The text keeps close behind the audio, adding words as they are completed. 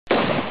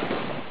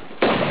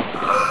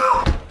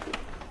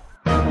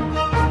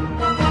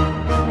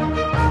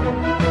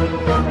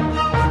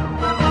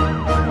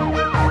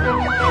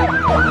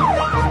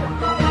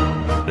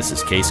This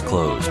is Case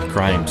Closed,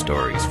 crime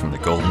stories from the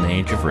golden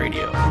age of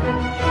radio.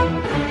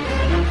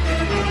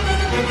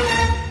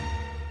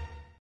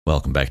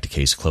 Welcome back to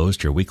Case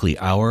Closed, your weekly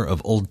hour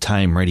of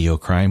old-time radio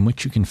crime,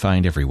 which you can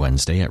find every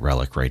Wednesday at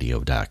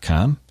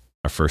relicradio.com.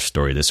 Our first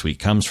story this week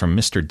comes from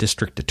Mr.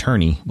 District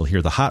Attorney. We'll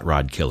hear the Hot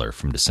Rod Killer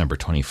from December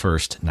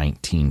 21st,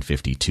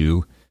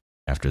 1952.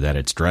 After that,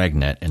 it's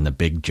Dragnet and the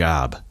Big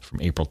Job from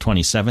April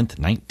 27th,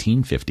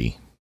 1950.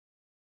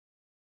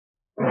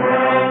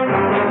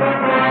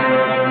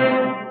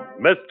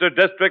 Mr.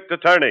 District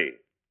Attorney,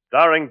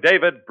 starring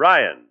David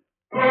Bryan.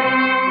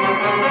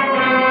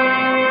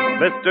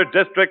 Mr.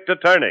 District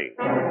Attorney,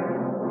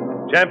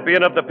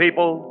 champion of the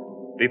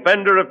people,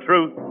 defender of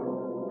truth,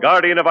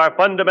 guardian of our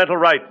fundamental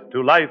rights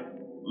to life,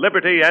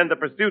 liberty, and the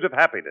pursuit of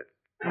happiness.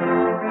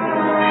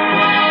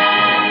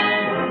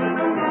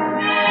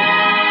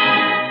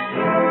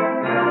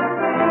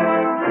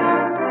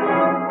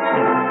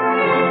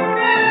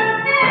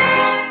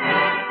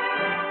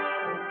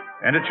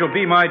 And it shall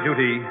be my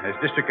duty as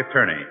district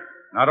attorney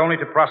not only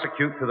to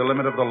prosecute to the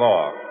limit of the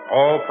law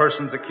all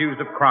persons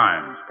accused of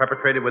crimes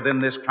perpetrated within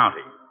this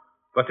county,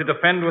 but to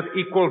defend with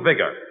equal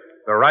vigor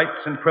the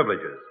rights and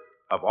privileges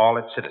of all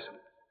its citizens.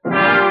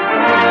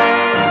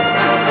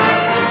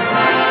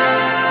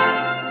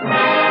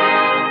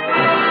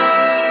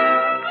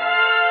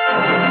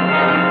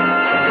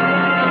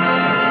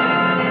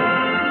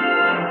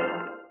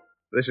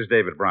 This is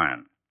David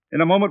Bryan.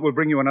 In a moment, we'll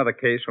bring you another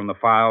case from the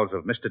files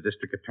of Mr.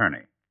 District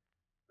Attorney.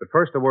 But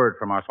first, a word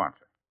from our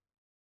sponsor.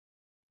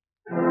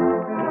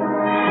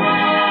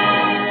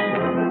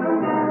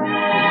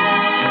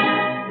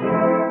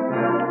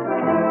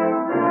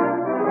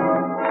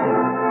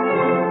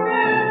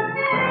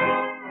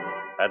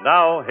 And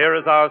now, here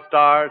is our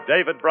star,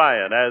 David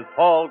Bryan, as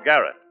Paul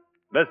Garrett,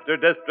 Mr.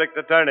 District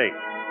Attorney.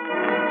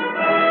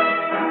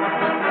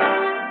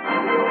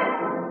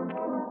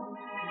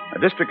 A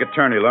district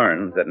attorney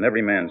learns that in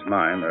every man's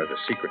mind there is a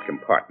secret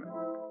compartment.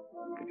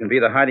 It can be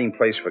the hiding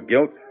place for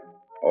guilt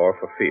or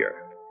for fear.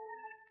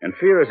 And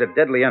fear is a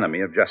deadly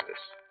enemy of justice.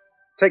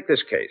 Take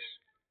this case.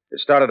 It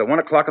started at 1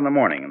 o'clock in the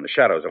morning in the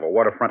shadows of a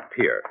waterfront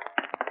pier.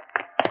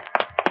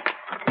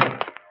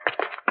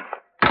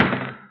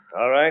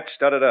 All right,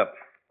 start it up.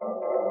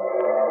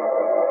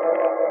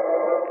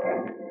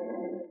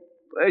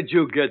 Where'd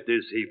you get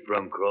this heap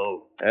from,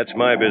 Crow? That's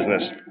my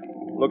business.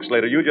 Look,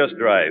 Slater, you just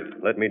drive.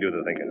 Let me do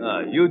the thinking.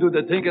 You do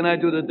the thinking, I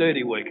do the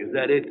dirty work. Is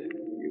that it?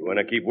 You want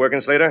to keep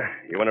working, Slater?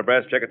 You want a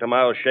brass checker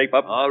tomorrow's shape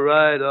up? All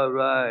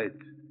right.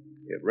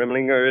 If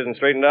Rimlinger isn't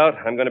straightened out,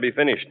 I'm going to be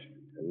finished.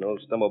 And no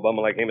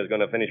stumble-bumble like him is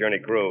going to finish Ernie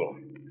Crow.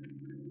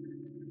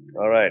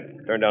 All right,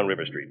 turn down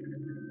River Street.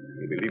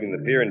 You'll be leaving the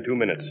pier in 2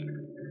 minutes.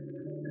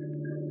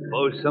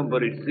 Suppose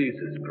somebody sees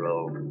us,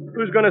 Crow.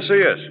 Who's going to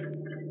see us?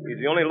 He's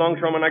the only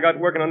longshoreman I got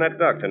working on that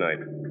dock tonight.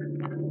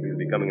 He'll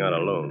be coming out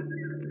alone.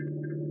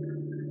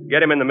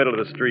 Get him in the middle of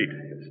the street.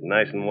 It's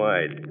nice and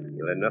wide.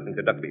 You'll have nothing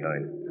to duck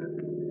behind.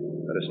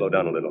 Better slow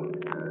down a little.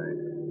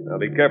 Now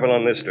be careful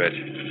on this stretch.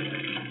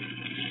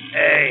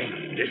 Hey,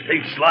 this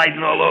thing's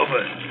sliding all over.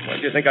 Why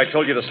do you think I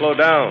told you to slow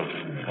down?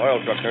 Oil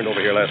truck turned over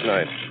here last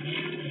night.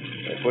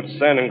 They put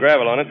sand and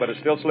gravel on it, but it's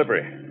still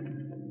slippery.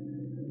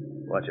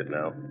 Watch it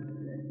now.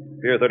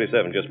 Pier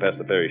 37, just past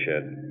the ferry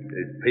shed.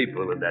 There's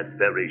people in that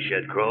ferry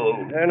shed, Crow.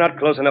 They're not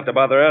close enough to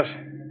bother us.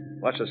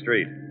 Watch the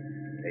street.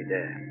 Hey,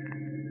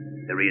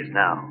 there he is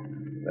now.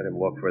 Let him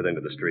walk further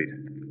into the street.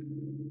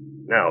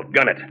 Now,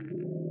 gun it.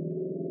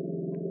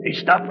 He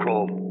stopped,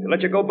 Crow. He'll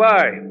let you go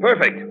by.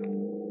 Perfect.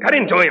 Cut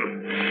into him.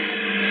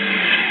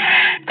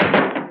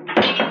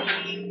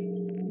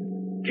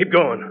 Keep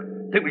going.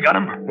 Think we got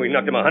him? We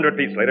knocked him 100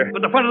 feet, Slater.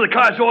 But the front of the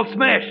car's all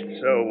smashed.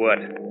 So what?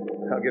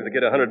 I'll give the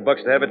kid $100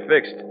 to have it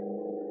fixed.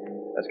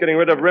 That's getting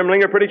rid of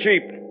Rimlinger pretty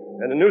cheap.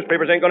 And the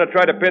newspapers ain't going to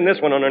try to pin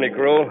this one on Ernie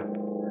Crow.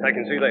 I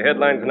can see the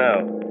headlines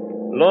now.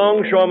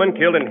 Longshoreman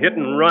killed in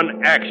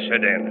hit-and-run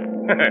accident.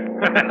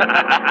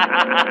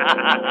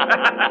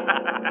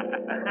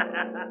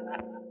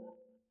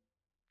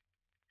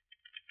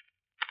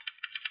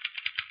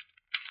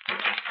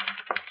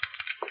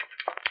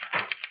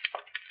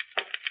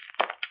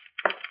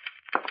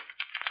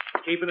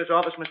 Chief in this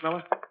office, Miss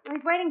Miller?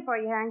 He's waiting for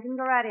you, Harrington.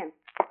 Go right in.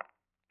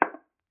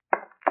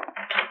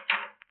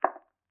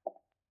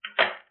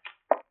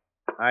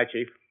 Hi,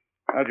 Chief.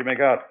 How'd you make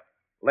out?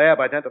 Lab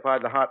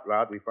identified the hot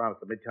rod we found at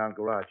the Midtown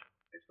garage.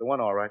 It's the one,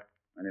 all right.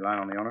 Any line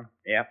on the owner?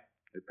 Yep.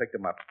 We picked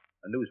him up.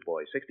 A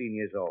newsboy, 16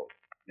 years old.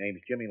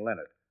 Name's Jimmy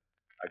Leonard.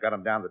 I got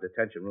him down to the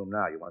detention room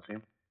now. You want to see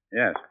him?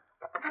 Yes.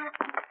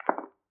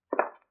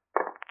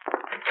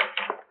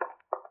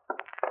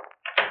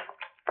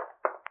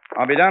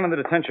 I'll be down in the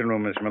detention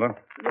room, Miss Miller.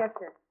 Yes,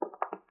 sir.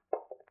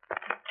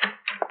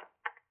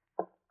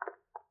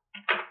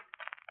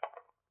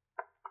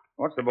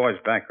 What's the boy's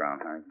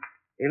background, Hank?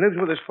 He lives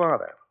with his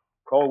father.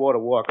 Coldwater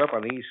Walk up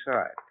on the east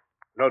side.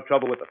 No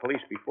trouble with the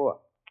police before.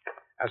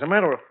 As a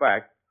matter of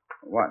fact...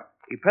 What?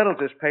 He peddles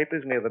his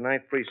papers near the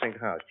 9th Precinct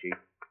house, Chief.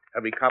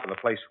 Every cop in the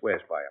place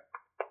swears by him.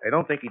 They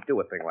don't think he'd do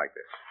a thing like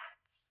this.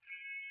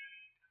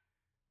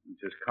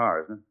 It's his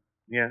car, isn't it?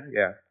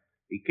 Yeah.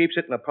 He keeps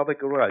it in a public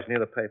garage near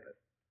the paper.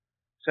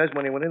 Says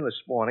when he went in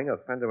this morning, a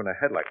fender and a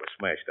headlight was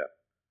smashed up.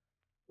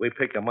 We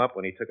picked him up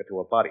when he took it to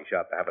a body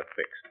shop to have it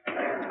fixed.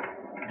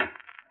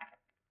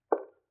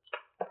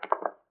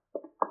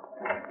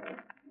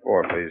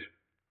 4, please.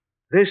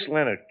 This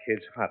Leonard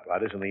kid's hot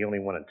rod isn't the only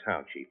one in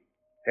town, Chief.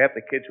 Half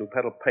the kids who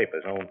peddle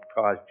papers own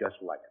cars just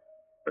like it.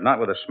 But not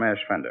with a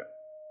smashed fender.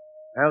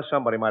 Now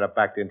somebody might have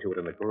backed into it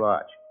in the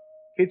garage.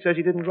 Kid says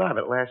he didn't drive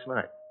it last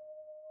night.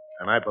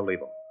 And I believe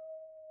him.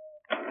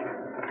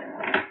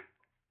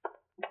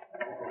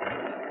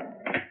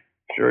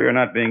 Sure you're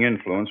not being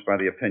influenced by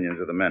the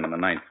opinions of the men in the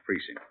 9th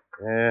Precinct?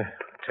 It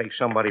takes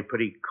somebody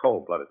pretty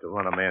cold-blooded to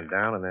run a man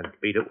down and then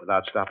beat it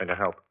without stopping to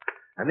help.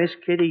 And this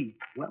kid, he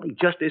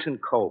just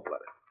isn't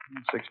cold-blooded.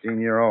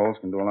 16-year-olds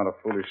can do a lot of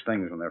foolish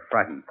things when they're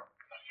frightened.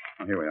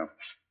 Oh, here we are.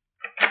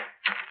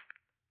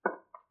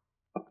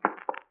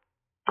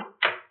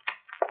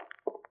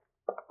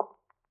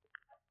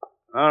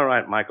 All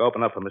right, Mike,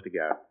 open up for Mr.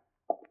 Garrett.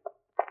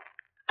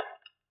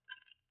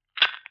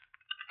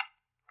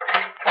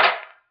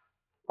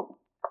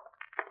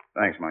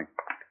 Thanks, Mike.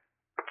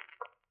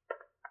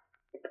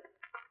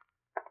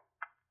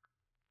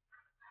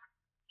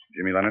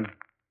 Jimmy Leonard?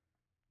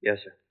 Yes,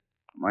 sir.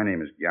 My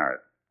name is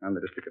Garrett. I'm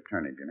the district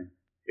attorney, Jimmy.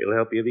 He'll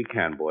help you if he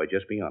can, boy.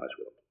 Just be honest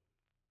with him.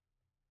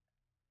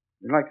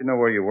 We'd like to know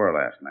where you were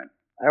last night.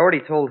 I already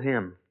told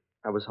him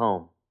I was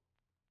home.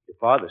 Your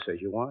father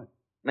says you weren't.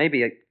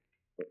 Maybe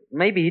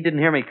he didn't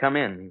hear me come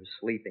in. He was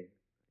sleeping.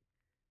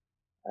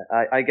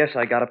 I guess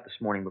I got up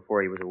this morning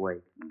before he was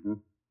awake. Mm-hmm.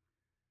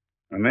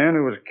 A man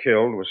who was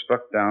killed was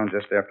struck down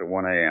just after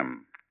 1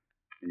 a.m.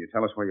 Can you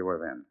tell us where you were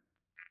then?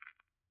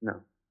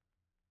 No.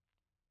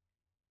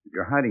 If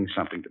you're hiding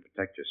something to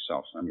protect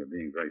yourself, son, you're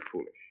being very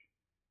foolish.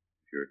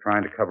 If you're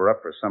trying to cover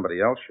up for somebody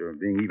else, you're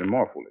being even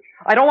more foolish.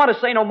 I don't want to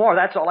say no more,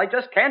 that's all. I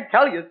just can't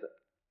tell you.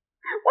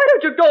 Why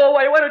don't you go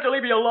away? Why don't you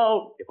leave me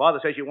alone? Your father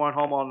says you weren't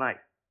home all night.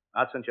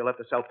 Not since you left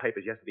to sell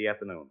papers yesterday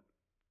afternoon.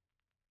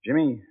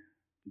 Jimmy,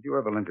 did you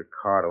ever lend your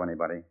car to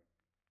anybody?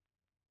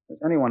 Is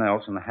anyone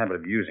else in the habit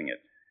of using it?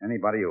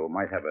 Anybody who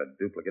might have a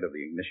duplicate of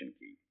the ignition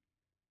key?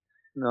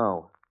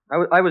 No.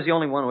 I was the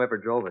only one who ever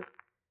drove it.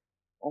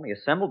 Only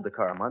assembled the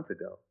car a month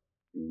ago.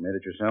 You made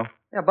it yourself?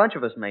 Yeah, a bunch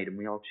of us made them.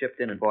 We all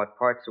chipped in and bought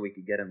parts so we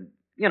could get them,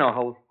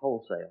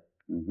 wholesale.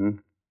 Mm-hmm.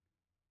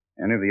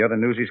 Any of the other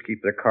newsies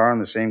keep their car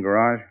in the same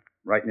garage,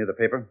 right near the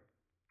paper?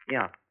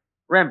 Yeah.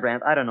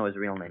 Rembrandt, I don't know his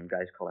real name.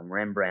 Guys call him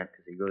Rembrandt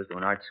because he goes to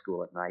an art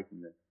school at night.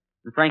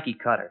 And Frankie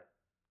Cutter.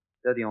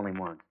 They're the only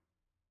ones.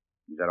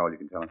 Is that all you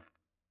can tell us?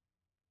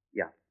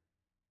 Yeah.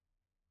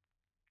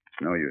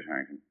 It's no use,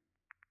 Harrington.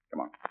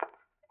 Come on.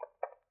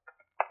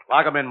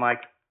 Lock him in,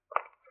 Mike.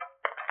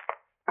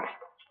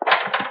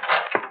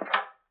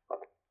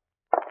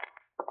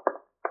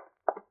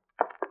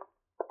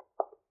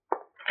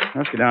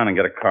 Let's get down and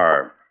get a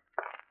car.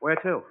 Where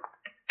to?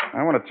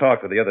 I want to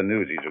talk to the other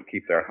newsies who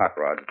keep their hot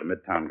rods at the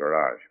Midtown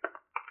garage.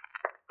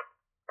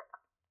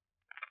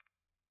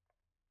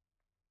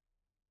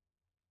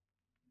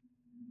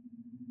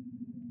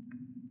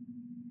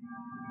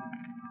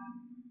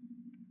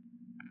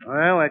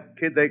 Well, that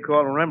kid they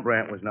call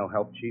Rembrandt was no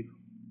help, Chief.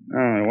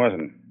 No, it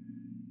wasn't.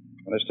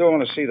 But I still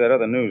want to see that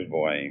other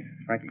newsboy,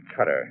 Frankie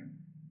Cutter.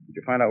 Did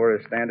you find out where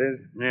his stand is?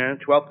 Yeah,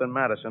 12th and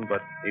Madison,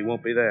 but he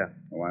won't be there.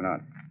 Well, why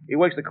not? He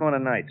works the corner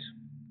nights.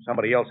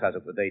 Somebody else has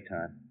it for the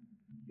daytime.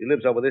 He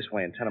lives over this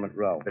way in Tenement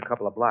Row, a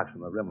couple of blocks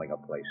from the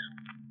Rimlinger place.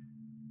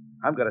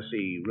 I'm going to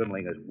see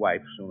Rimlinger's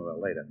wife sooner or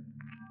later.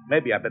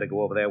 Maybe I better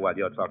go over there while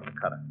you're talking to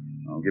Cutter.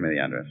 Oh, give me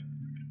the address.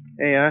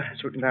 Hey,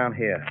 it's written down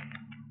here.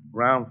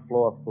 Ground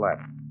floor flat.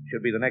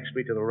 Should be the next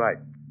street to the right.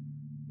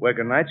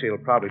 Working nights, he'll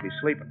probably be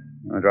sleeping.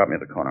 Drop me at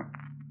the corner.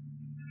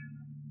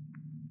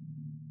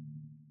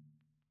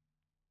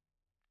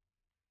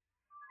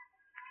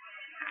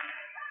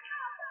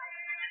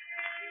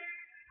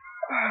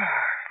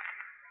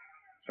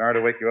 Sorry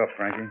to wake you up,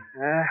 Frankie.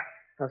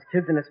 Those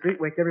kids in the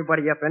street wake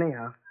everybody up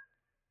anyhow.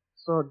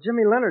 So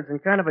Jimmy Leonard's in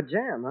kind of a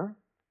jam, huh?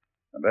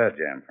 A bad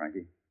jam,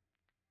 Frankie.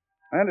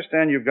 I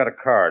understand you've got a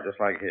car just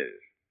like his.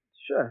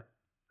 Sure.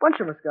 Bunch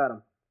of us got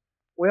 'em.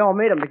 We all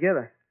made 'em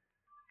together.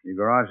 You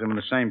garaged them in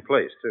the same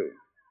place, too.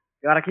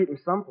 Gotta keep 'em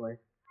someplace.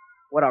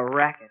 What a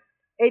racket.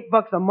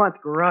 $8 a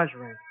month garage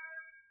rent.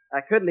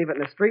 I could leave it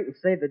in the street and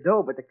save the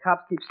dough, but the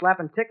cops keep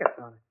slapping tickets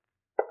on it.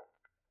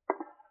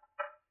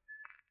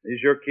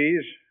 These your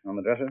keys on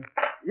the dresser?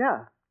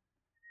 Yeah.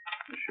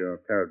 This your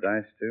pair of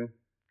dice, too?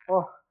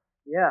 Oh,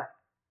 yeah.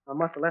 I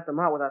must have left them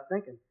out without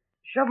thinking.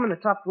 Shove them in the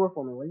top drawer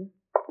for me, will you?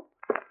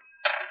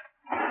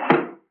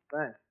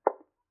 Thanks.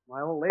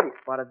 My old lady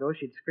spotted those.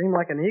 She'd scream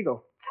like an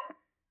eagle.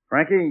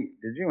 Frankie,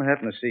 did you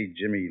happen to see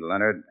Jimmy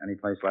Leonard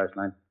anyplace last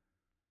night?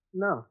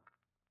 No.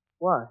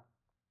 Why?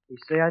 You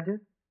say I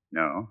did?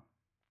 No.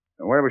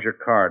 Now, where was your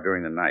car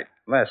during the night?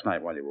 Last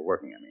night while you were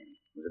working, I mean.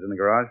 Was it in the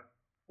garage?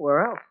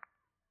 Where else?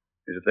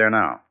 Is it there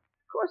now?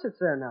 Of course it's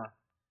there now.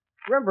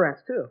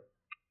 Rembrandt's, too.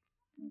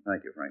 Well,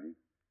 thank you, Frankie.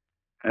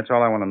 That's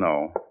all I want to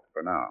know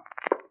for now.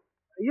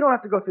 You don't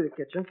have to go through the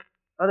kitchen.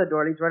 Other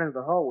door leads right into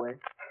the hallway.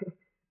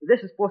 This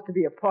is supposed to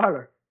be a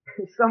parlor.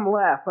 Some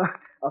laugh, huh?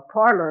 A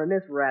parlor in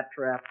this rat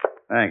trap.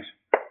 Thanks.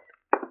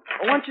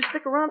 Why don't you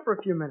stick around for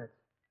a few minutes?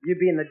 You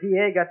being the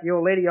DA got the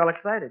old lady all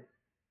excited.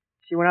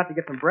 She went out to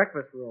get some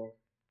breakfast rolls.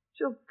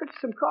 She'll fix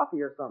some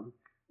coffee or something.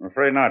 I'm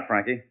afraid not,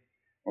 Frankie.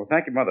 Well,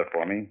 thank your mother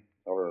for me.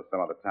 Tell her some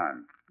other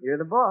time. You're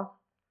the boss.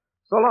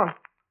 So long.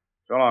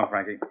 So long,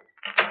 Frankie.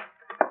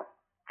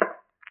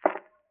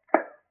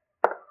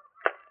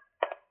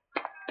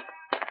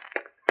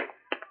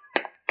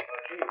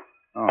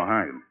 Oh,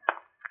 Harrigan.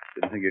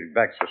 Didn't think you'd be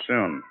back so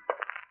soon.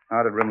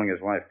 How did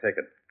Rimlinger's wife take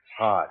it?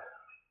 Hard.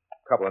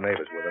 A couple of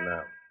neighbors with her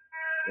now.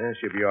 Yeah,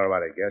 she'll be all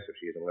right, I guess, if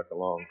she isn't left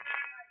alone.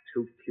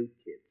 2 cute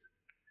kids.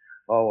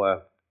 Oh,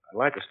 I'd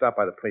like to stop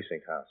by the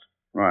precinct house.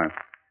 Right.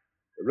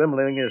 The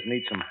Rimlingers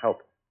need some help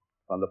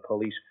on the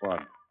police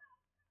fund.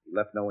 He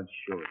left no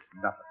insurance,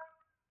 nothing.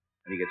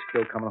 And he gets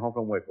killed coming home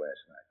from work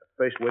last night. The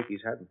first work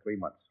he's had in 3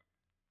 months.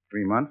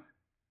 3 months?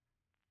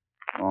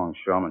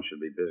 Longshoreman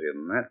should be busier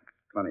than that.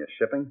 Plenty of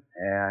shipping.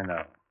 Yeah, I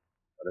know.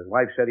 But his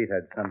wife said he'd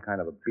had some kind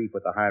of a beef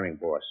with the hiring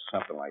boss,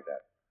 something like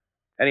that.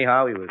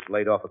 Anyhow, he was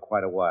laid off for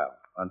quite a while,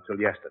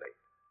 until yesterday.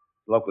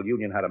 The local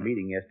union had a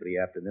meeting yesterday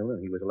afternoon,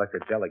 and he was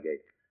elected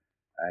delegate.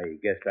 I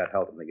guess that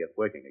helped him to get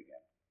working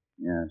again.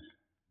 Yes,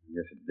 I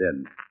guess it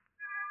did.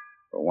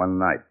 For one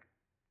night.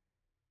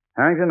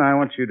 Harrington, I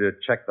want you to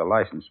check the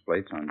license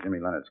plates on Jimmy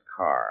Leonard's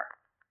car.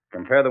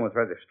 Compare them with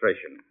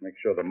registration. Make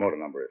sure the motor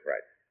number is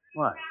right.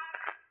 What?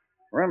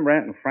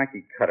 Rembrandt and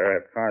Frankie Cutter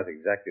have cars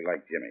exactly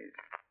like Jimmy's.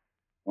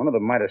 One of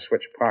them might have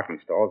switched parking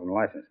stalls and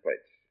license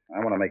plates. I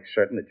want to make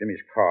certain that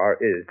Jimmy's car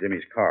is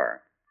Jimmy's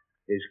car.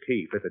 His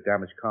key fit the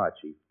damaged car,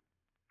 Chief.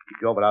 He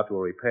drove it out to a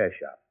repair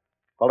shop.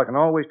 Fella can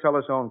always tell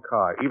his own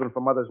car, even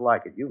from others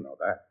like it. You know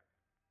that.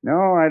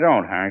 No, I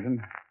don't,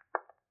 Harrington.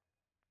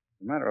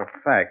 As a matter of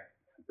fact,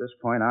 at this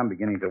point, I'm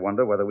beginning to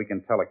wonder whether we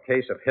can tell a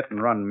case of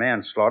hit-and-run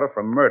manslaughter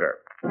from murder.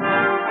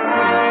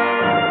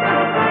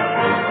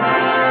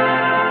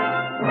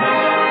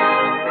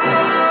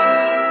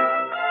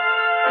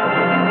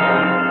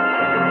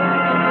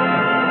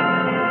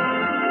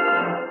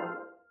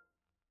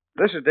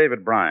 This is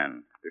David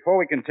Bryan. Before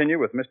we continue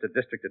with Mr.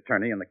 District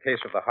Attorney in the case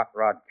of the Hot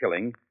Rod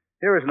killing,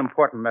 here is an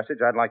important message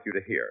I'd like you to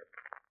hear.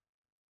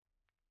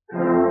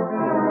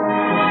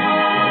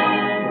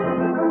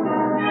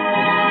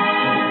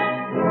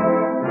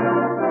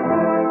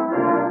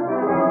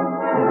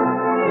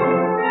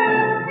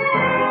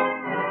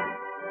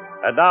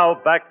 And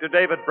now back to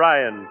David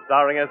Bryan,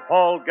 starring as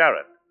Paul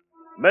Garrett,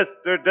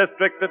 Mr.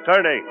 District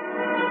Attorney.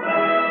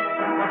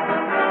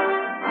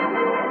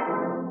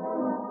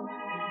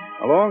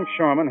 A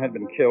longshoreman had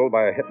been killed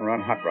by a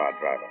hit-and-run hot rod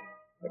driver.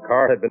 The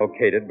car had been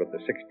located, but the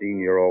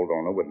 16-year-old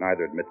owner would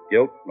neither admit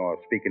guilt nor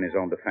speak in his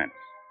own defense.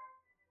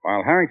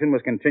 While Harrington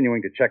was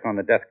continuing to check on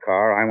the death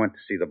car, I went to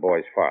see the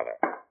boy's father.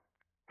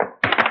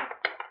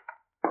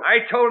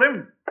 I told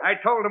him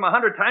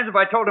 100 times if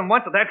I told him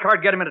once that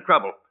car'd get him into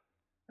trouble.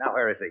 Now,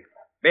 where is he?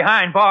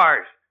 Behind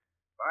bars.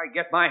 If I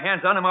get my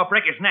hands on him, I'll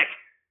break his neck.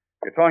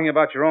 You're talking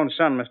about your own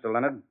son, Mr.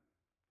 Leonard.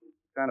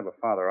 What kind of a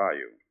father are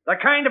you? The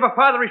kind of a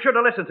father he should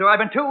have listened to. I've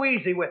been too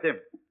easy with him.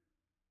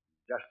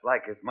 Just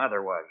like his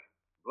mother was.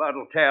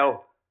 Blood'll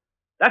tell.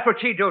 That's what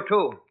she'd do,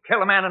 too.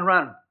 Kill a man and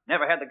run.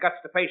 Never had the guts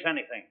to face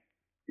anything.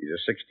 He's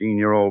a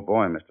 16-year-old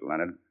boy, Mr.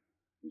 Leonard.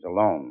 He's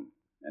alone,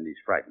 and he's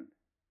frightened.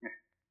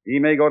 He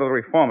may go to the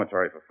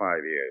reformatory for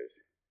 5 years.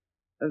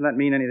 Doesn't that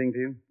mean anything to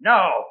you?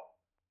 No.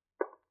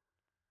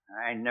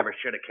 I never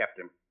should have kept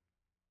him.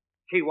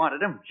 She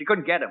wanted him. She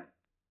couldn't get him.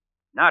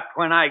 Not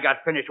when I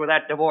got finished with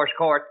that divorce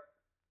court.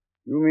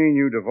 You mean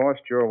you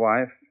divorced your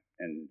wife,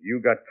 and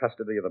you got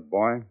custody of the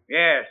boy?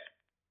 Yes.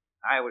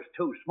 I was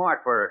too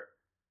smart for her.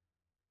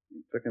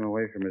 You took him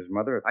away from his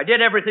mother? I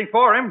did everything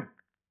for him.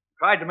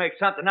 Tried to make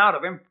something out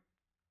of him.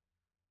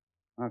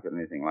 How could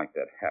anything like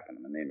that happen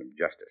in the name of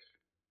justice?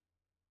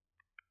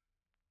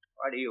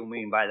 What do you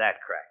mean by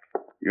that,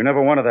 Crack? You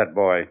never wanted that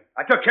boy.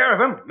 I took care of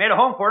him. Made a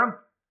home for him.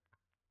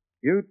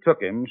 You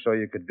took him so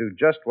you could do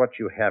just what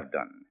you have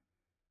done.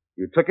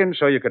 You took him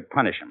so you could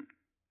punish him.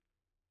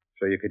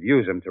 So you could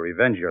use him to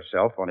revenge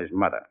yourself on his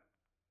mother.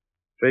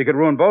 So you could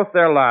ruin both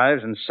their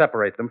lives and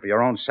separate them for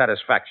your own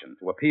satisfaction,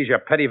 to appease your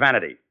petty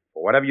vanity,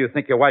 for whatever you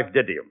think your wife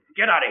did to you.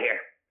 Get out of here.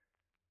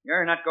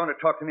 You're not going to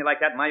talk to me like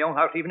that in my own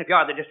house, even if you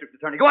are the district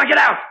attorney. Go on, get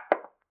out!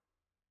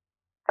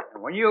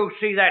 And when you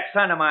see that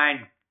son of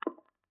mine,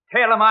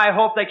 tell him I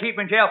hope they keep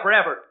him in jail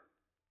forever.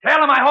 Tell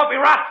him I hope he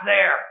rots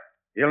there.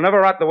 He'll never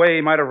rot the way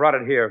he might have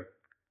rotted here.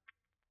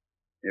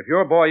 If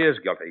your boy is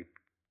guilty,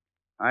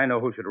 I know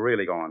who should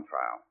really go on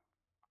trial.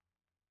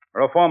 A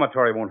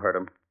reformatory won't hurt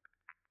him.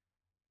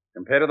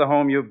 Compared to the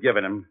home you've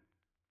given him,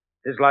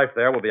 his life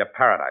there will be a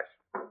paradise.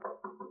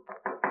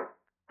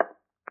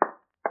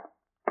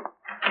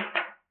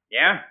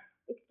 Yeah?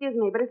 Excuse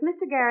me, but is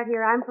Mr. Garrett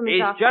here? I'm from his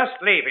He's office.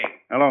 just leaving.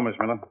 Hello, Miss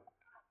Miller.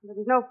 There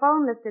was no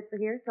phone listed for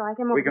here, so I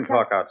came over We can to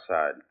tell- talk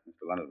outside.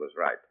 Mr. Leonard was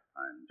right.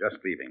 I'm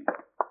just leaving.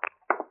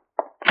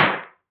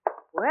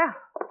 Well,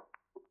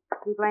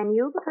 does he blame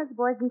you because the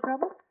boy's in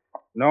trouble?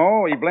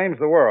 No, he blames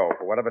the world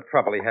for whatever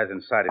trouble he has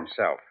inside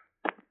himself.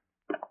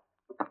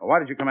 Well, why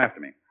did you come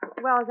after me?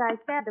 Well, as I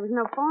said, there was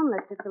no phone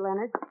listed for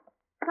Leonard.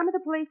 Some of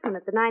the policemen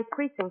at the 9th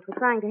Precinct were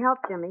trying to help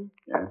Jimmy.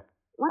 Yes?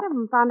 One of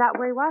them found out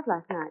where he was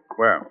last night.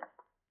 Where?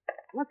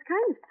 Well, it's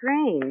kind of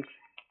strange.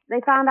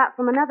 They found out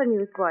from another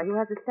newsboy who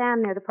has a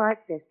stand near the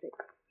Park District.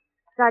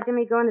 Saw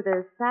Jimmy going to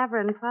the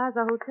Savern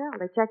Plaza Hotel.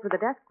 They checked with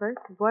the desk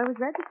clerk. The boy was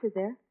registered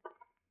there.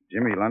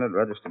 Jimmy Leonard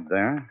registered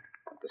there?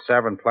 At the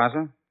Savern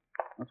Plaza?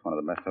 That's one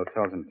of the best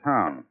hotels in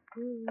town.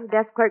 The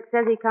desk clerk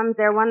says he comes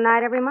there one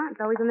night every month,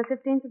 always on the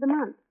 15th of the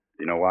month.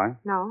 Do you know why?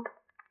 No.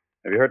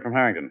 Have you heard from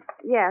Harrington?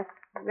 Yes.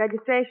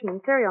 Registration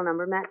and serial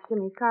number matched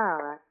Jimmy's car,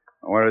 all right.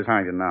 Where is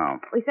Harrington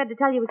now? We said to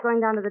tell you he was going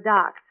down to the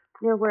docks,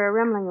 near where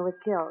Rimlinger was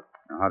killed.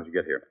 Now, how did you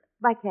get here?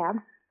 By cab.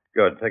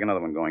 Good. Take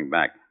another one going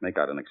back. Make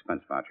out an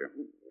expense voucher.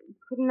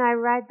 Couldn't I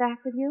ride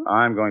back with you?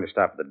 I'm going to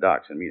stop at the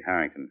docks and meet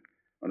Harrington.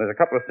 Well, there's a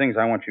couple of things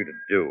I want you to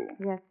do.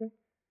 Yes, sir.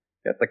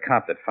 Get the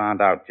cop that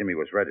found out Jimmy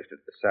was registered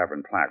at the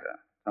Savern Plaza.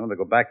 Tell him to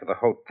go back to the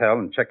hotel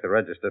and check the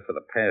register for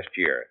the past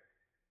year.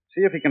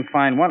 See if he can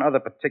find one other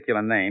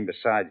particular name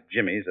besides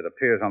Jimmy's that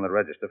appears on the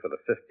register for the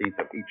 15th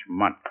of each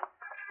month.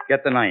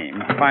 Get the name,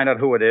 find out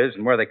who it is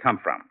and where they come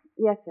from.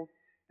 Yes, sir.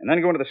 And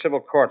then go into the civil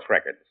courts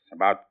records.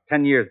 About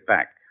 10 years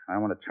back, I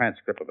want a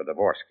transcript of a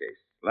divorce case.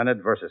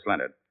 Leonard versus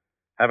Leonard.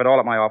 Have it all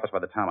at my office by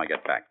the time I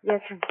get back. Yes,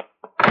 sir.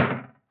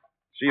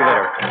 See you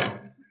later.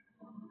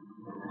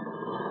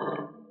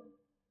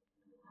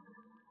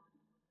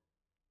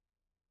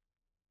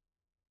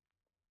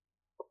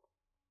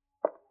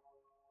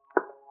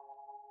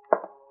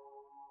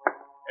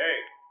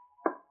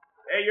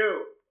 Hey,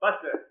 you,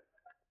 Buster.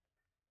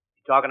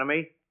 You talking to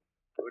me?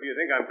 Who do you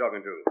think I'm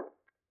talking to?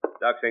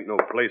 Docks ain't no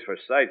place for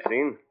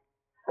sightseeing.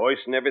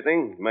 Voice and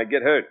everything. You might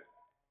get hurt.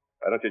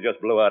 Why don't you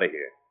just blow out of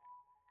here?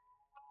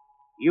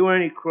 You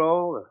Ernie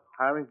Crow, the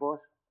hiring boss?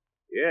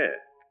 Yeah.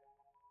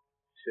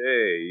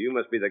 Say, you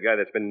must be the guy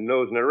that's been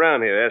nosing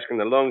around here asking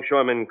the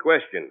longshoremen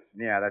questions.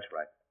 Yeah, that's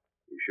right.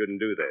 You shouldn't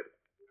do that.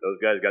 Those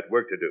guys got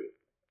work to do.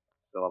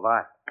 So have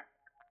I.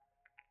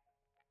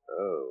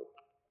 Oh,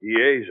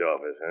 DA's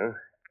office, huh?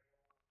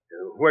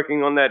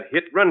 Working on that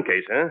hit-run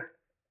case, huh?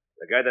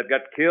 The guy that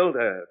got killed,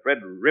 Fred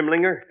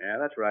Rimlinger? Yeah,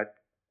 that's right.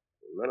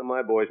 None of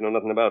my boys know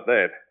nothing about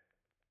that.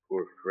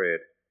 Poor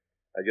Fred.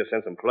 I just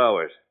sent some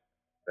flowers.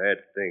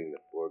 Bad thing, the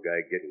poor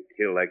guy getting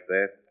killed like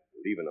that,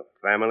 leaving a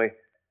family.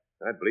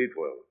 I'd bleed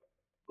for him.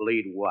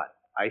 Bleed what?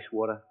 Ice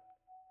water?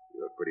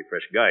 You're a pretty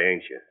fresh guy,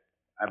 ain't you?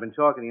 I've been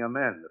talking to your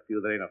men, the few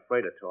that ain't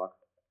afraid to talk.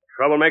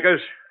 Troublemakers?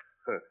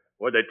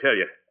 What'd they tell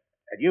you?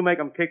 And you make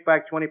them kick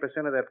back 20%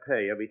 of their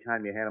pay every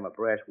time you hand them a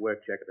brass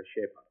work check at the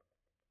shape-up.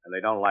 And they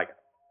don't like it.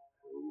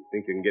 You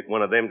think you can get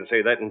one of them to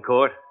say that in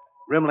court?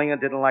 Rimlinger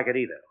didn't like it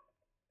either.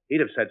 He'd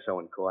have said so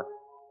in court.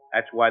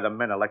 That's why the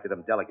men elected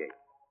him delegate.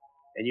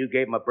 And you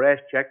gave him a brass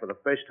check for the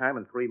first time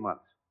in 3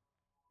 months.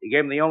 You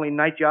gave him the only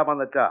night job on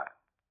the dock.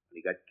 And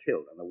he got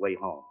killed on the way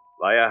home.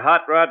 By a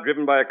hot rod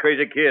driven by a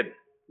crazy kid.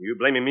 You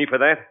blaming me for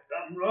that?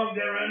 Something wrong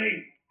there,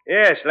 Ernie?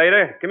 Yeah,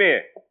 Slater. Come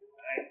here.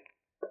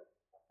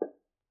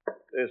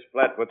 This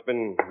flatfoot's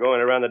been going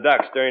around the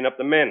dock stirring up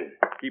the men,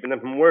 keeping them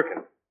from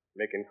working,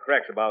 making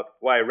cracks about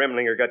why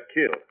Remlinger got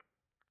killed.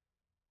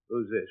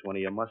 Who's this, one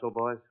of your muscle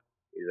boys?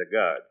 He's a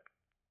guard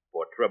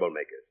for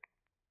troublemakers.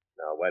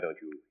 Now, why don't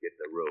you hit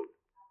the road?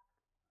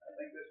 I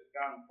think this has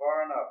gone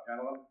far enough,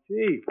 gentlemen.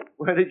 Chief,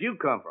 where did you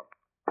come from?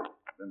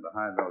 I've been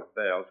behind those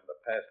bales for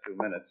the past 2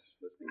 minutes,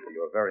 listening to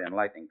your very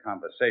enlightening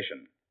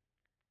conversation.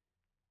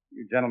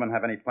 You gentlemen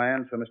have any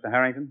plans for Mr.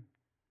 Harrington?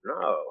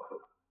 No,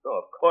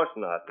 of course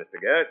not,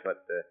 Mr. Garrett,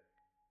 but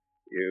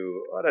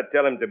you ought to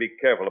tell him to be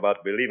careful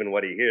about believing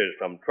what he hears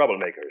from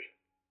troublemakers.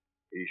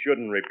 He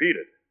shouldn't repeat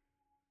it.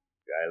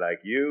 A guy like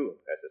you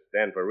has to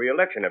stand for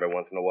re-election every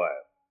once in a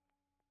while.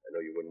 I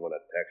know you wouldn't want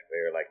a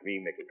taxpayer like me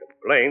making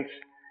complaints.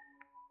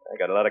 I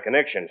got a lot of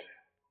connections.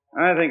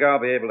 I think I'll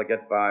be able to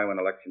get by when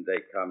election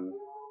day comes,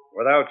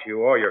 without you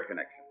or your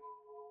connections.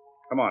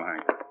 Come on,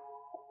 Harrington.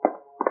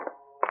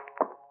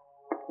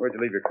 Where'd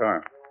you leave your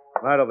car?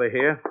 Right over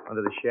here,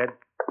 under the shed.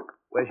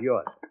 Where's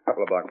yours? A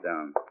couple of blocks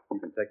down. You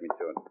can take me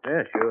to it.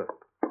 Yeah, sure.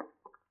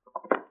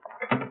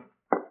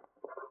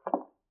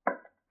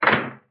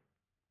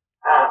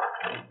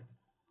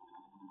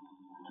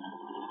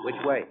 Which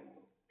way?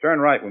 Turn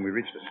right when we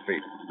reach the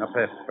street, up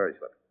past the ferry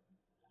slip.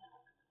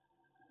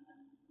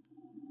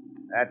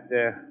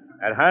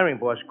 That hiring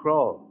boss,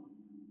 Kroll.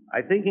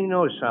 I think he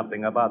knows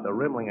something about the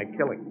Rimlinger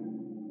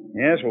killing.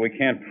 Yes, well, we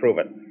can't prove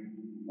it.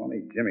 If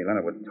only Jimmy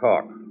Leonard would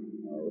talk,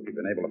 or if he'd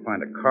been able to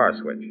find a car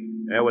switch.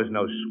 There was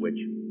no switch.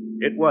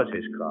 It was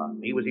his car.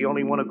 He was the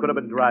only one who could have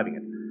been driving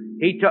it.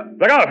 He took...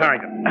 Look out,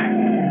 Harrington!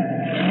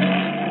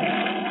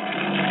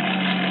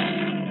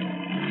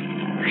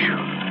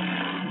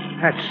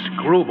 That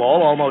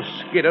screwball almost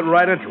skidded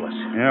right into us.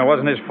 Yeah, it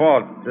wasn't his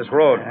fault. This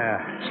road.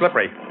 Yeah.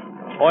 Slippery.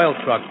 Oil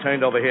truck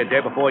turned over here day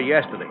before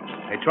yesterday.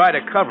 They tried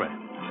to cover it.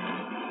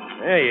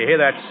 Yeah, you hear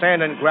that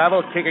sand and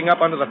gravel kicking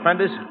up under the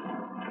fenders?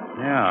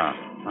 Yeah,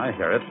 I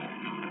hear it.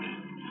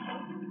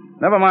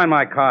 Never mind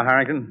my car,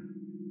 Harrington.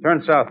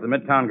 Turn south to the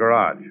Midtown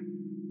garage.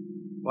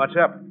 What's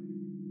up?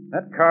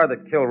 That car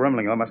that killed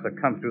Rimlinger must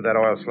have come through that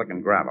oil slick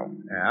and gravel.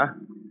 Yeah?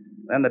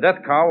 Then the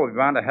death car will be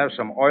bound to have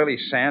some oily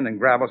sand and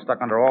gravel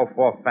stuck under all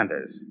four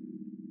fenders.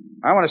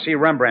 I want to see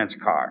Rembrandt's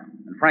car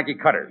and Frankie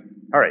Cutter's.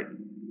 Hurry.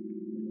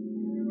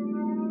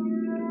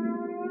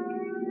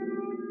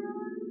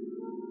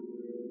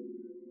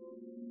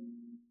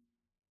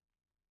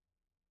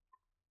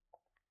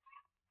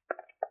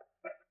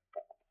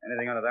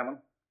 Anything under that one?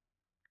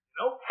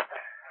 Nope.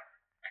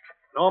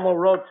 Normal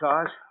road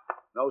tires.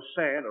 No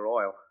sand or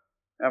oil.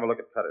 Have a look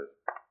at Cutter's.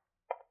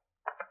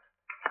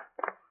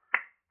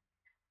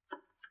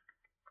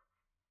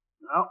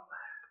 No.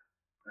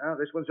 Well,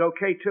 this one's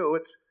okay, too.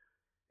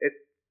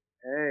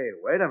 Hey,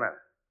 wait a minute.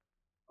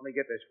 Let me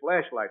get this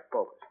flashlight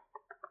focused.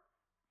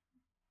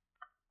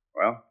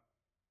 Well?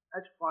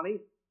 That's funny.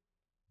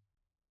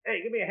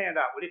 Hey, give me a hand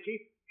out, will you,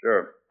 Chief?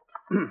 Sure.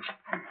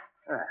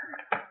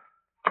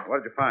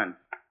 What did you find?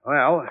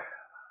 Well,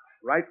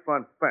 right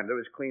front fender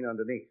is clean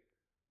underneath.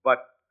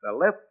 But the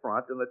left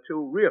front and the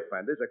two rear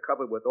fenders are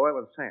covered with oil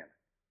and sand.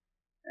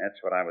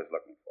 That's what I was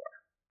looking for.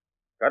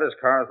 Cutter's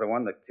car is the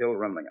one that killed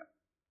Rimlinger.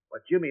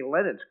 But Jimmy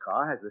Leonard's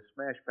car has the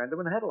smashed fender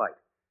and headlight.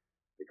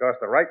 Because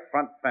the right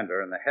front fender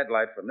and the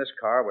headlight from this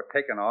car were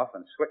taken off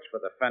and switched for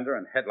the fender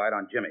and headlight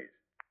on Jimmy's.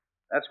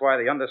 That's why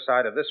the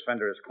underside of this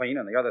fender is clean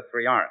and the other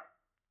three aren't.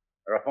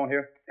 There a phone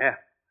here? Yeah.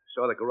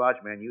 Saw the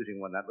garage man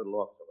using one in that little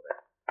office over there.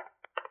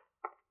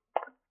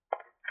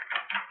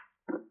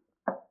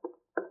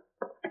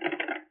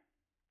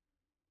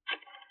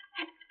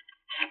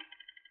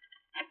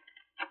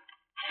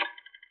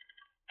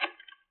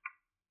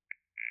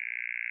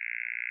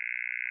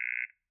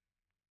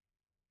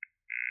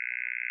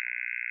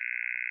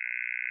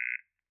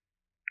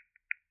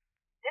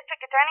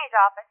 District Attorney's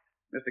office.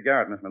 Mr.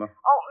 Garrett, Miss Miller.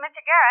 Oh,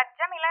 Mr. Garrett,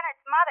 Jimmy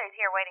Leonard's mother's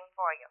here waiting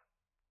for you.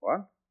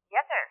 What?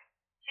 Yes, sir.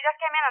 She just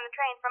came in on the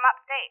train from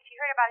upstate. She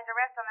heard about his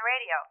arrest on the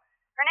radio.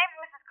 Her name's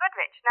Mrs.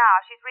 Goodrich now.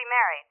 She's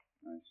remarried.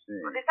 I see.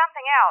 Well, there's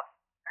something else.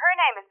 Her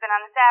name has been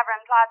on the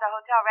Savern Plaza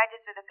Hotel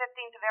register the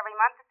 15th of every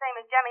month, the same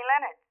as Jimmy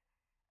Leonard's.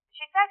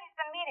 She says he's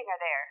been meeting her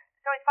there,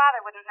 so his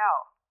father wouldn't know.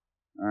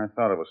 I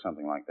thought it was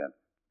something like that.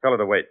 Tell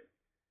her to wait.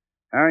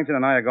 Harrington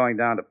and I are going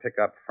down to pick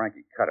up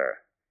Frankie Cutter.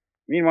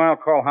 Meanwhile,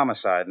 call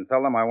Homicide and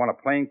tell them I want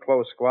a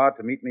plainclothes squad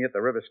to meet me at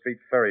the River Street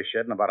ferry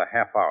shed in about a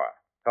half hour.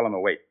 Tell them to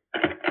wait.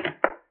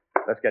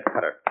 Let's get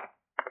Cutter.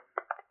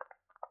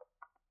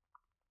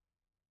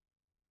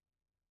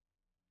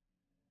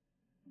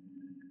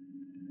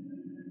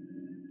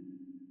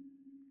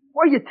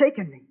 Where are you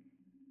taking me?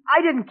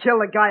 I didn't kill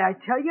the guy, I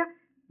tell you.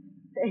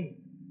 Hey,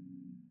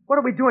 what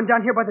are we doing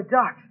down here by the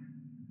docks?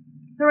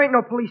 There ain't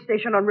no police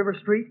station on River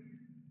Street.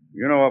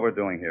 You know what we're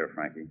doing here,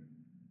 Frankie.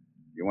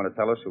 You want to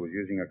tell us who was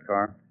using your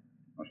car?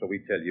 Or shall we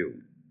tell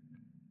you?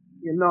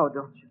 You know,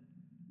 don't you?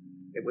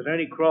 It was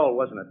Ernie Kroll,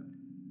 wasn't it?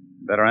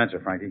 Better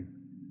answer, Frankie.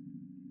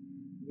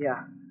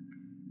 Yeah.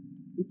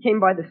 He came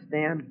by the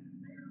stand.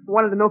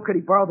 Wanted to know could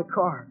he borrow the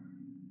car.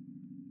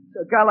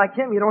 To a guy like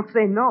him, you don't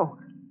say no.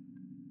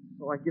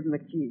 So I give him the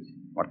keys.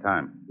 What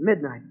time?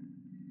 Midnight.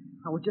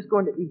 I was just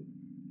going to eat.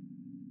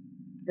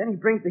 Then he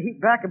brings the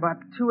heat back about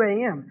 2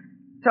 a.m.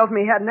 Tells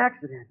me he had an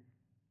accident.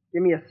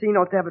 Give me a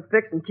C-note to have it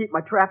fixed and keep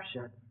my trap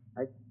shut.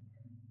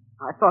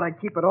 I thought I'd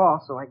keep it all,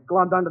 so I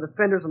glommed onto the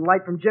fenders and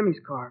light from Jimmy's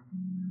car.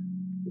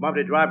 You want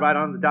me to drive right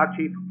on the dock,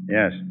 Chief?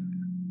 Yes.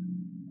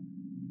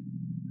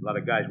 A lot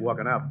of guys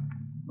walking out.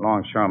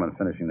 Longshoremen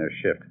finishing their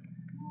shift.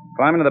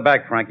 Climb into the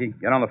back, Frankie.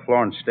 Get on the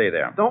floor and stay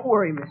there. Don't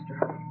worry, mister.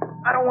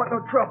 I don't want no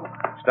trouble.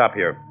 Stop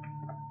here.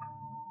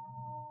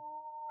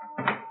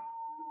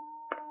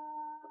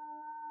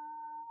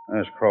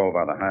 There's Kroll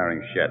by the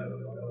hiring shed.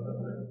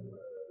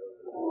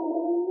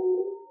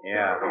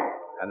 Yeah,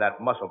 and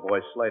that muscle boy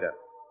Slater,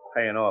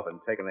 paying off and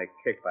taking their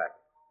kickback.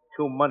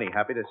 Too money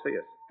happy to see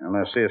us. And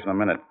they'll see us in a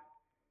minute.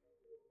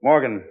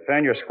 Morgan,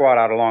 fan your squad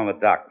out along the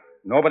dock.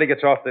 Nobody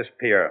gets off this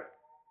pier.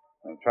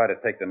 I'll try to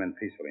take them in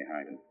peacefully,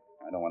 Harrington.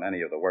 I don't want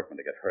any of the workmen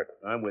to get hurt.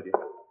 I'm with you.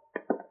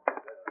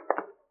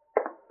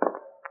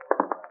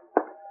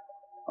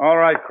 All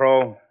right,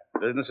 Kroll.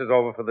 Business is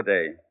over for the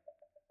day.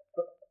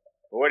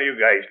 What are you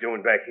guys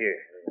doing back here?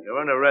 You're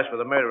under arrest for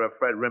the murder of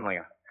Fred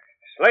Rimlinger.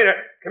 Slater,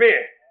 come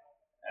here.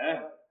 Huh?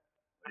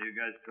 What are you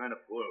guys trying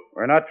to pull?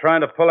 We're not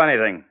trying to pull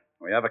anything.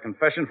 We have a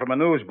confession from a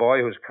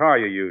newsboy whose car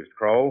you used,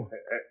 Kroll.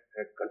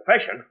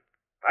 Confession?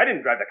 I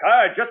didn't drive the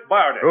car. I just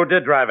borrowed it. Who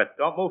did drive it?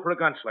 Don't move for a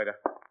gun, Slater.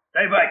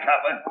 Stay back,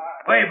 copper.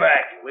 Way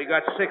back. We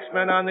got 6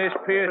 men on this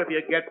pier. If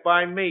you get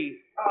by me,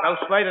 tell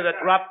Slater to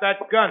drop that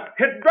gun.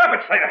 Drop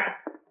it, Slater.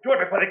 Do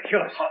it before they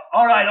kill us.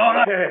 All right, all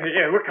right.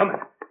 Yeah, we're coming.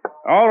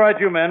 All right,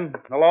 you men.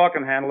 The law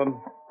can handle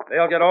them.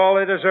 They'll get all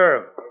they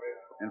deserve.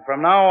 And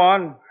from now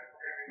on,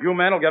 you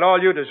men will get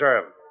all you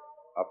deserve.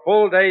 A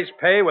full day's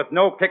pay with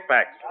no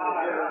kickbacks.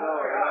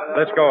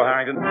 Let's go,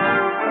 Harrington.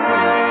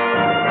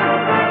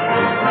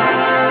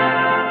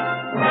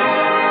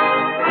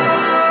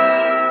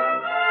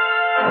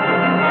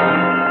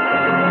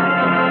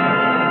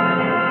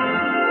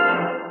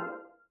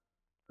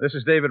 This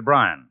is David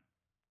Bryan.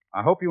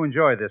 I hope you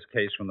enjoyed this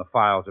case from the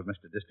files of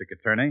Mr. District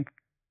Attorney.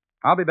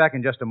 I'll be back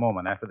in just a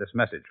moment after this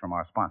message from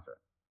our sponsor.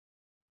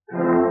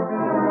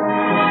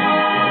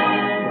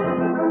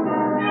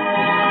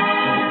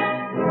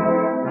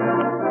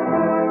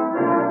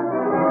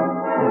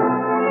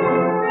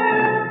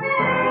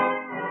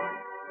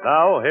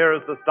 Now, here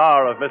is the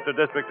star of Mr.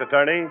 District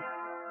Attorney,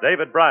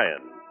 David Bryan,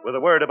 with a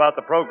word about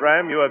the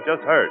program you have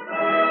just heard.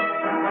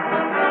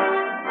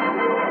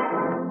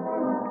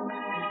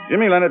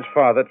 Jimmy Leonard's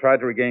father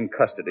tried to regain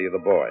custody of the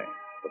boy,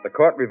 but the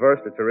court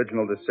reversed its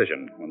original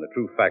decision when the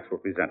true facts were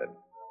presented.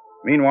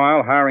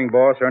 Meanwhile, hiring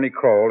boss Ernie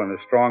Kroll and his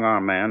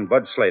strong-arm man,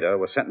 Bud Slater,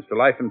 were sentenced to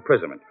life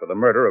imprisonment for the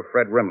murder of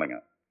Fred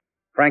Rimlinger.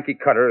 Frankie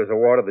Cutter is a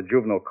ward of the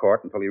juvenile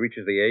court until he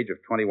reaches the age of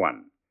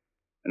 21.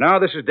 And now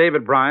this is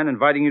David Bryan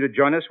inviting you to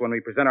join us when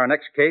we present our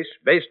next case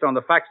based on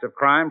the facts of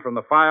crime from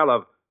the file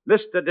of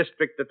Mr.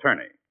 District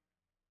Attorney.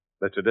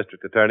 Mr.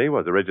 District Attorney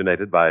was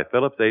originated by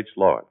Phillips H.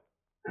 Lord.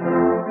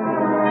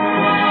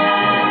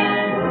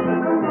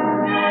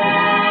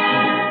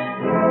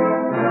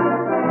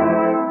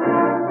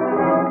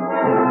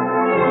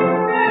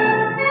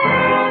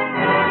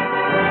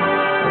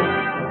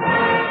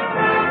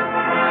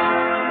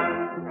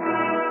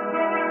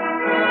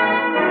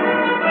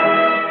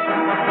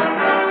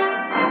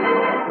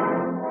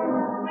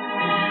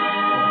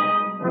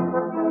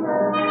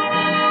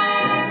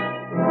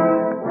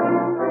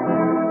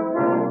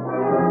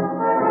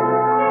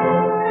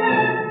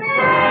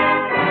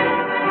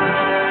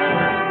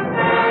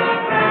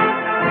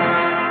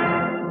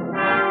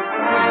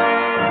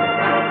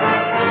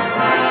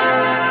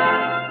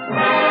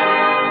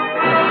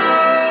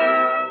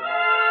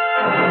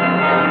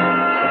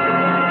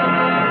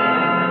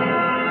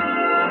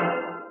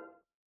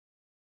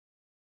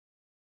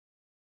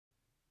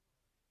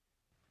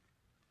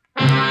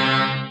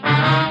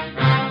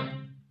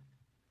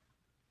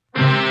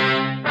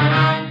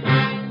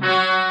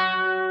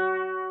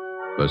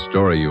 The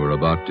story you are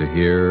about to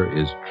hear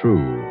is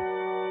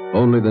true.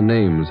 Only the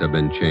names have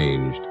been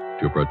changed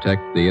to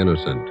protect the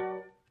innocent.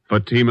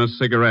 Fatima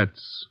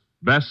Cigarettes,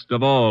 best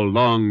of all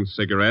long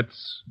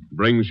cigarettes,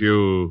 brings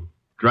you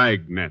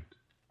Dragnet.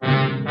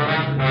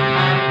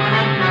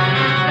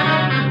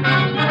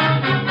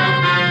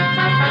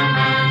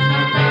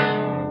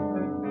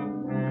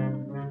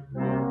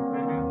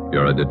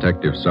 You're a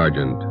detective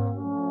sergeant.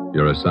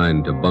 You're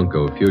assigned to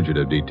Bunko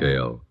Fugitive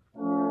Detail.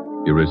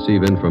 You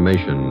receive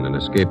information an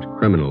escaped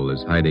criminal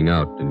is hiding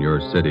out in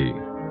your city.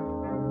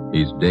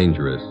 He's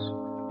dangerous.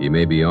 He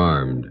may be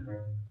armed.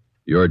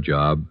 Your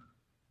job,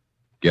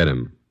 get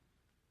him.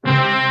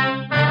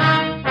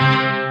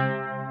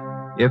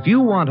 If you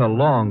want a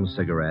long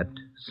cigarette,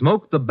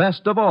 smoke the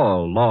best of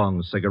all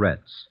long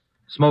cigarettes.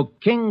 Smoke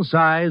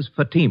king-size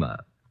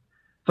Fatima.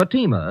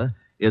 Fatima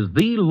is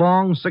the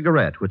long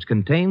cigarette which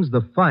contains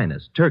the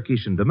finest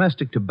Turkish and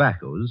domestic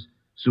tobaccos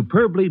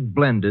superbly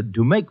blended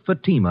to make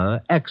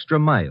Fatima extra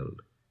mild.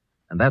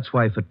 And that's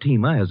why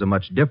Fatima has a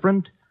much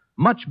different,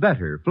 much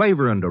better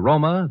flavor and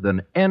aroma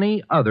than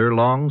any other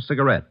long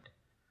cigarette.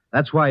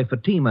 That's why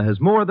Fatima has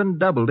more than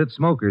doubled its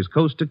smokers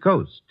coast to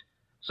coast.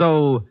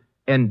 So,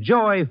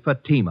 enjoy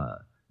Fatima,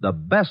 the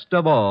best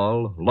of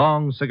all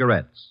long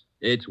cigarettes.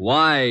 It's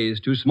wise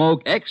to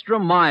smoke extra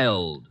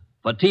mild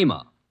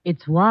Fatima.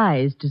 It's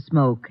wise to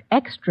smoke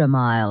extra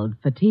mild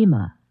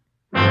Fatima.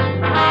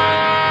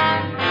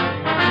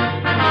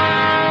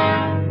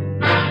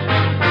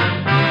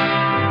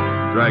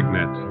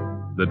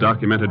 Dragnet, the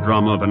documented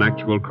drama of an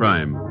actual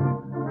crime.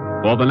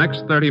 For the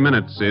next 30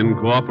 minutes, in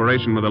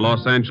cooperation with the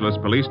Los Angeles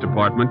Police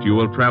Department, you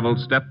will travel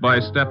step by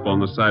step on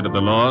the side of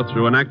the law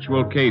through an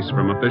actual case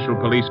from official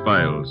police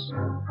files.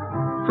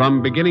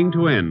 From beginning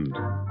to end,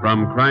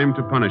 from crime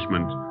to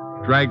punishment,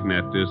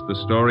 Dragnet is the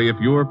story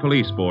of your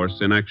police force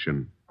in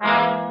action.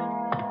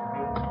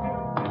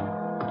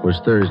 It was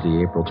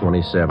Thursday, April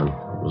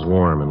 27th. It was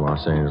warm in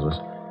Los Angeles.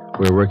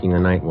 We were working a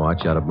night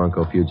watch out of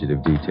Bunko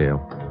Fugitive Detail.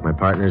 My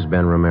partner's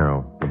Ben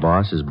Romero. The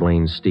boss is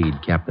Blaine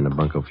Steed, captain of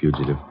Bunko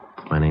Fugitive.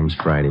 My name's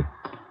Friday.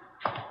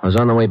 I was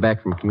on the way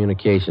back from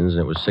communications,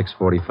 and it was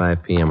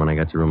 6:45 p.m. when I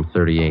got to room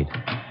 38,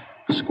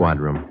 squad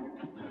room.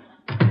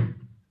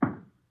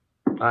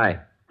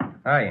 Hi.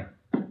 How are you?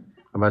 How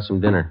about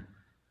some dinner?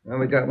 Well,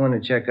 we got one to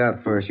check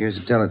out first. Here's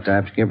the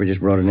teletype. Skipper just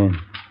brought it in.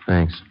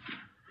 Thanks.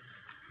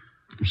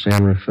 From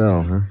San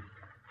Rafael, huh?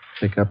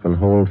 Pick up and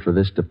hold for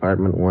this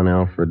department one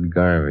Alfred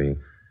Garvey.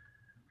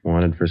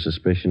 Wanted for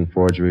suspicion,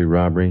 forgery,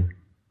 robbery.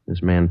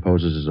 This man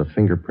poses as a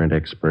fingerprint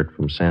expert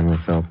from San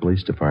Rafael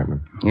Police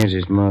Department. Here's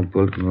his mug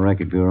pulled from the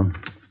Record Bureau.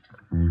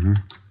 Mm-hmm.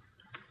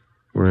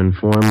 We're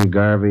informed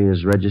Garvey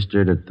is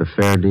registered at the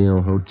Fair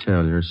Deal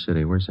Hotel, your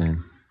city. Where's that?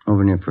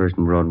 Over near First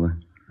and Broadway.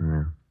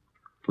 Yeah.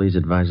 Please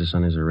advise us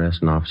on his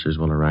arrest, and officers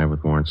will arrive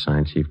with warrant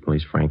signed. Chief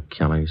Police Frank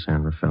Kelly,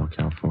 San Rafael,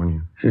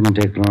 California. Shouldn't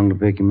take long to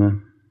pick him up.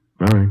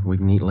 All right, we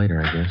can eat later,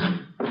 I guess.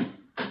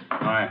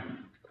 Hi.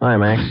 Hi,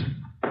 Max.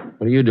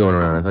 What are you doing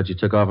around? I thought you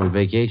took off on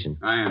vacation.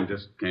 I am.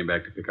 Just came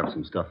back to pick up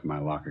some stuff in my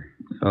locker.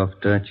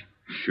 Soft touch?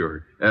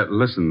 Sure.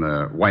 Listen,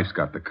 the wife's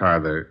got the car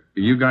there. Are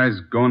you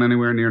guys going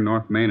anywhere near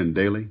North Main and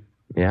Daly?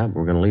 Yeah,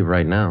 we're going to leave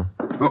right now.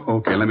 Oh,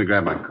 okay. Let me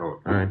grab my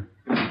coat. All right.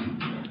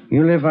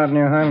 You live out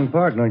near Highland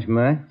Park, don't you,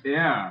 May?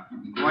 Yeah.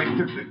 Wife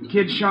took the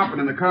kids shopping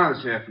in the car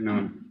this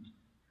afternoon.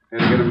 Had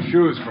to get them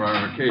shoes for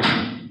our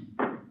vacation.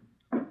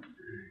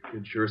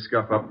 Kids sure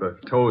scuff up the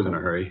toes in a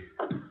hurry.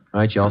 All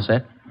right, you all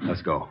set?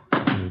 Let's go.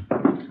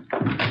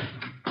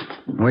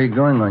 Where are you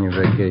going on your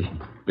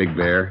vacation? Big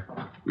Bear.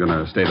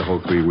 Gonna stay the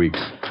whole 3 weeks.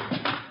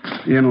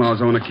 The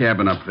in-laws own a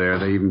cabin up there.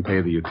 They even pay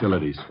the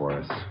utilities for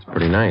us. It's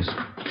pretty nice.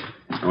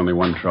 Only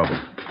one trouble.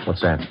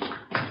 What's that?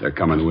 They're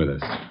coming with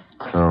us.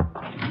 Oh.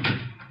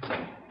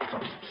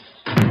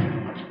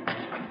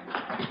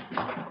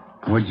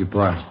 Where'd you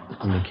park?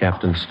 In the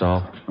captain's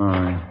stall. All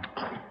right.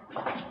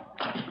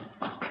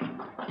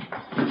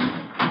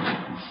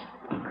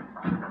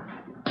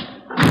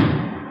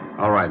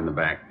 All right, in the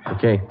back.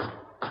 Okay.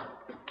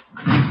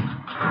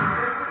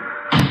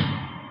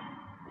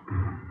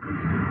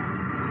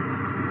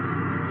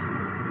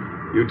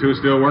 You two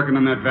still working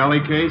on that Valley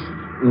case?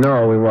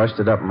 No, we washed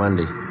it up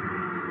Monday.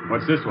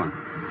 What's this one?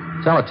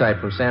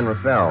 Teletype from San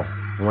Rafael.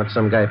 I want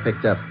some guy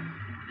picked up.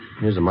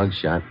 Here's a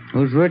mugshot.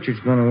 Who's Richards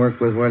going to work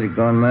with while he's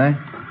gone, May?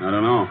 I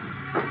don't know.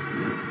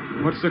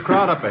 What's the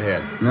crowd up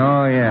ahead?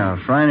 No, yeah.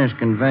 Shriners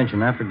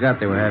Convention. I forgot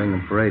they were having a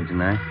parade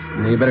tonight.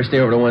 You better stay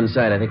over to one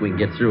side. I think we can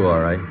get through all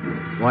right.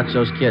 Watch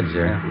those kids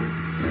there.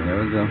 Yeah, there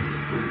we go.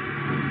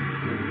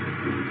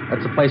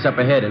 That's the place up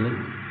ahead, isn't it?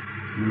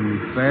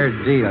 Fair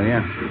deal,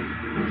 yeah.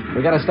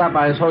 We got to stop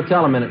by this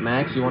hotel a minute,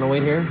 Max. You want to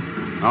wait here?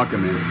 I'll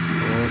come in.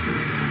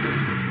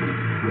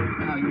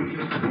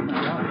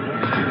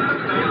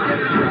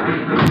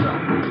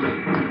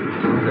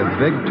 It's a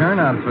big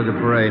turnout for the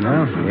parade,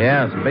 huh?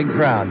 Yeah, it's a big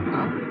crowd.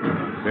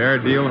 Fair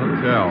Deal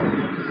Hotel.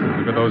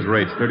 Look at those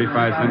rates.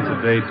 35 cents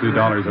a day,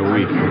 $2 a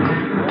week.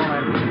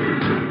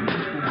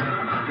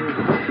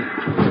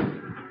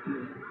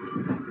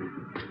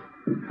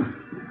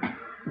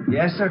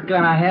 Yes, sir.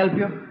 Can I help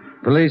you?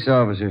 Police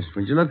officers,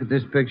 would you look at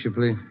this picture,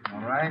 please?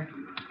 All right.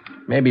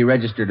 Maybe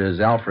registered as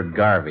Alfred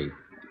Garvey.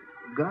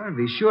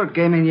 Garvey sure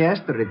came in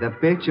yesterday. The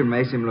picture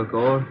makes him look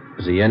old.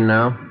 Is he in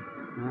now?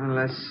 Well,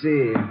 let's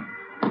see.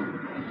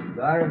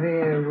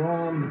 Garvey,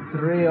 room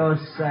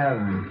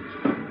 307.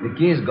 The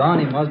key's gone.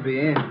 He must be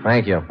in.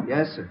 Thank you.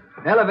 Yes, sir.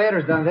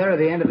 Elevator's down there at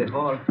the end of the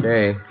hall.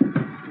 Okay.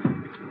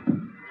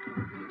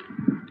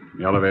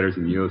 The elevator's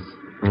in use.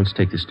 Let's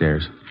take the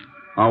stairs.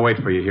 I'll wait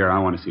for you here. I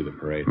want to see the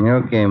parade.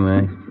 Okay,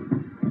 Mike.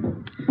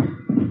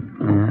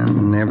 I've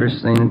never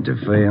seen it to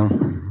fail.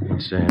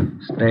 It's sad.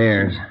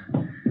 Stairs.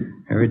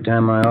 Every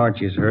time my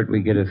arch is hurt,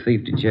 we get a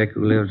thief to check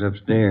who lives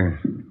upstairs.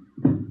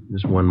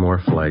 Just one more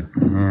flight.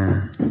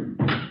 Yeah.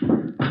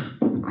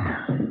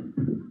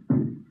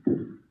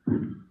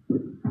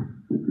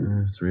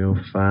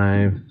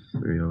 305,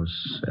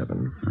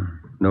 307.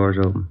 Door's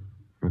open.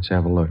 Let's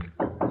have a look.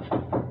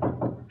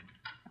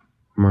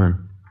 Come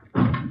on.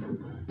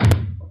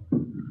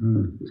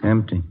 It's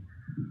empty.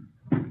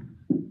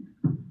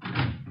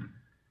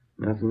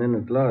 Nothing in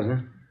the closet.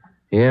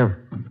 Yeah,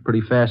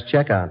 pretty fast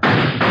checkout.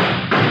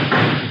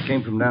 It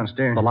came from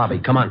downstairs. The lobby.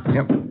 Come on.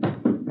 Yep.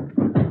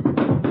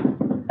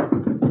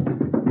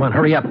 Come on,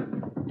 hurry up.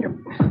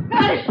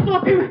 Hey,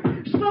 stop him!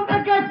 Stop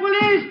that guy,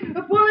 police!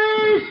 The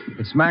police!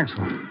 It's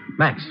Maxwell.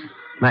 Max,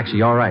 are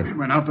you all right? He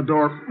went out the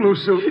door, blue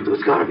suit. It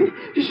was Garvey.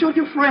 He shot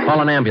your friend. Call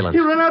an ambulance.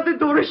 He ran out the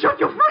door and shot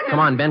your friend. Come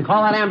on, Ben.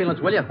 Call that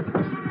ambulance, will you?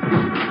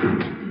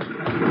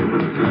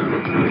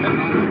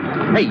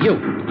 Hey, you.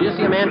 Did you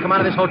see a man come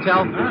out of this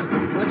hotel?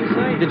 What'd you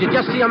say? Did you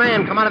just see a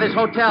man come out of this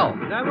hotel?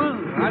 That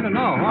one? I don't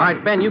know. All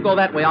right, Ben, you go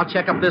that way. I'll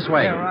check up this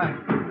way. Yeah, right.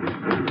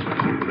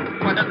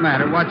 What's the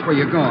matter? Watch where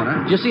you're going,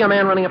 huh? Did you see a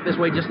man running up this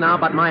way just now,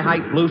 about my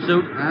height, blue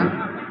suit?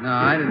 Huh? No,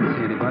 I didn't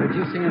see anybody. Did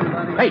you see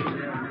anybody?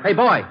 Hey,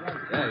 boy.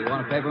 Yeah, you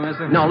want a paper,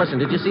 mister? No, listen,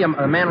 did you see a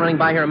man running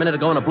by here a minute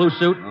ago in a blue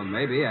suit? Oh,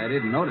 maybe. I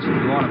didn't notice it.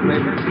 You want a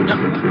paper?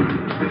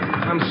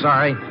 I'm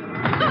sorry.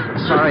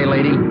 Sorry,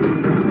 lady.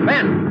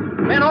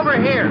 Ben, over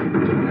here.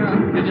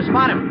 Yeah. Did you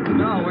spot him?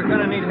 No, we're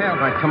going to need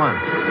help. All right, come on.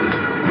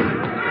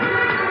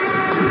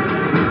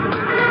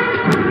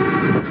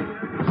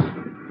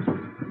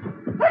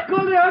 I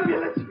called the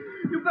ambulance.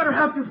 You better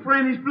help your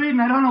friend. He's bleeding.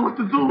 I don't know what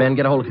to do. Ben,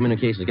 get a hold of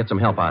communications. Get some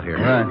help out here.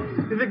 Right.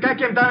 The guy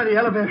came down in the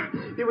elevator.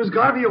 It was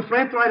Garvey. Your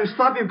friend tried to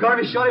stop him.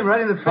 Garvey shot him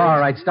right in the face. All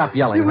right, stop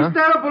yelling, He was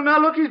terrible. Now,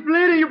 look, he's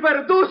bleeding. You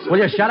better do something. Will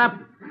you shut up?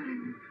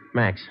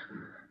 Max,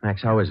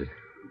 how is it?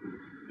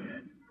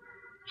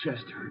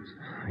 Chest hurts.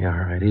 Yeah,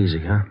 all right, easy,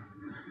 huh?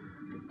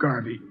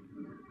 Garvey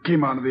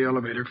came out of the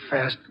elevator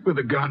fast with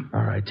a gun.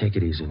 All right, take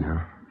it easy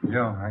now.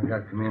 Joe, I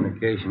got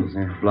communications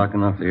there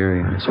blocking off the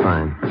area. That's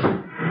fine.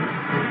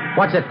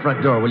 Watch that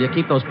front door, will you?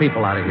 Keep those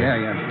people out of here.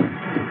 Yeah.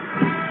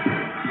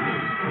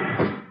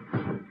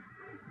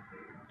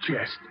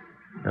 Chest.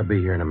 I'll be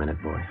here in a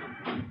minute, boy.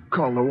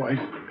 Call the wife,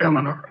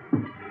 Eleanor.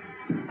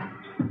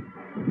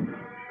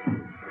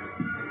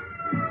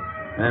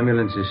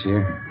 Ambulance is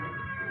here.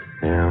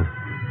 Yeah.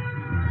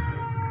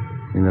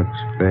 He looks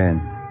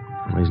bad.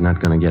 Well, he's not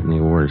going to get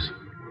any worse.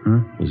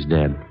 He's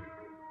dead.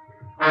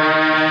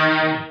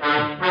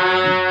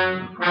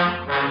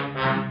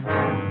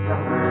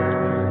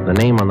 The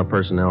name on the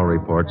personnel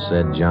report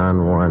said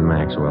John Warren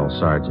Maxwell,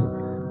 Sergeant.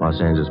 Los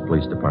Angeles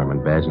Police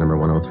Department, badge number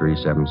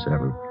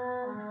 10377.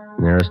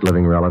 Nearest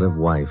living relative,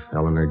 wife,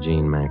 Eleanor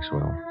Jean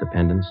Maxwell.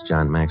 Dependents,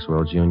 John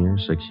Maxwell, Jr.,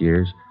 6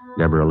 years.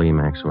 Deborah Lee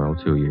Maxwell,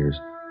 2 years.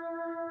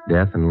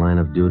 Death in line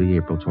of duty,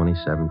 April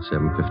 27th,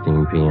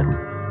 7:15 p.m.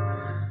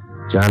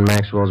 John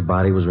Maxwell's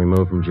body was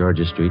removed from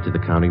Georgia Street to the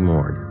county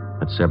morgue.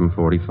 At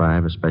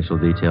 7:45, a special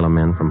detail of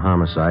men from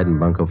homicide and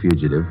bunco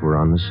fugitive were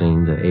on the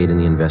scene to aid in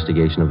the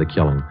investigation of the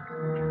killing.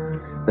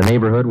 The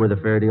neighborhood where the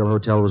Fairdale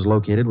Hotel was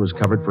located was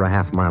covered for a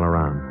half mile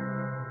around.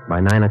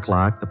 By 9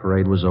 o'clock, the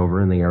parade was over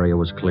and the area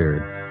was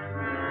cleared.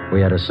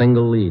 We had a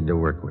single lead to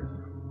work with.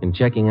 In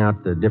checking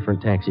out the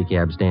different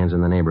taxicab stands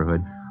in the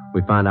neighborhood,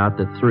 we found out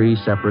that 3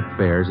 separate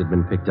fares had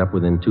been picked up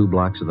within 2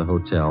 blocks of the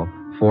hotel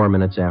 4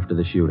 minutes after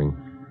the shooting.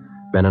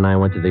 Ben and I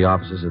went to the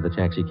offices of the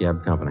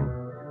taxicab company.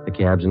 The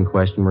cabs in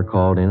question were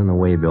called in and the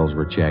waybills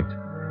were checked.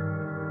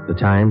 The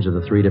times of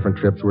the 3 different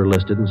trips were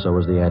listed, and so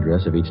was the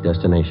address of each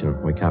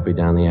destination. We copied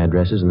down the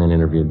addresses and then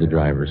interviewed the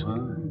drivers.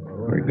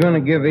 We're going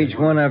to give each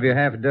one of you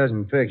half a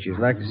dozen pictures.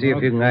 Like to see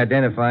if you can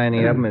identify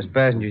any of them as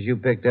passengers you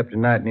picked up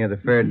tonight near the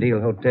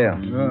Fairdale Hotel.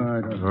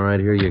 All right,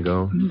 here you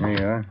go. There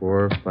you are.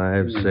 4,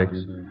 5,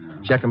 6.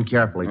 Check them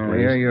carefully, please.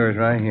 Here are yours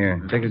right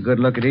here. Take a good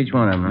look at each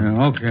one of them.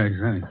 Huh? Okay,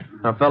 thanks.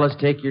 Now, fellas,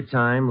 take your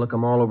time. Look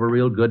them all over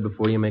real good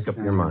before you make up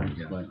your minds.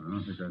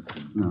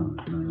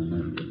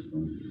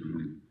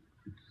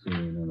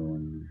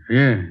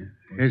 Yeah,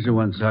 here's the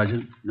one,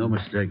 Sergeant. No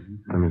mistake.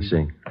 Let me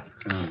see.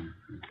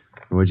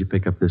 Where'd you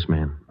pick up this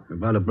man?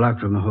 About a block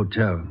from the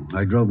hotel.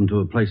 I drove him to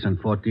a place on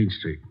 14th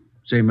Street.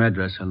 Same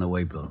address on the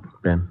waybill.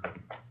 Ben?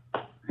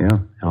 Yeah?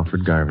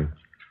 Alfred Garvey.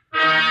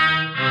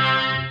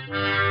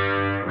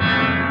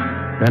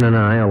 Ben and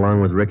I, along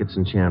with Ricketts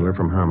and Chandler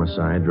from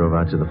Homicide, drove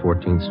out to the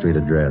 14th Street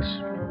address,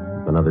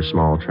 another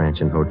small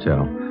transient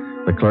hotel.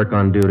 The clerk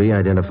on duty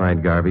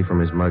identified Garvey from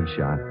his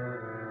mugshot.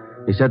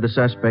 He said the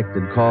suspect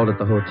had called at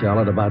the hotel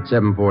at about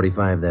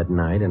 7:45 that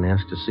night and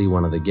asked to see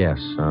one of the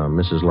guests,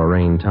 Mrs.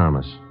 Lorraine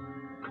Thomas.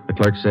 The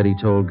clerk said he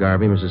told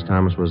Garvey Mrs.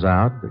 Thomas was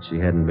out, that she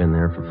hadn't been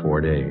there for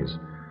 4 days.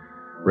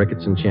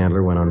 Ricketts and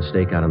Chandler went on a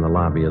stakeout in the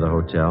lobby of the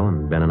hotel,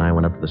 and Ben and I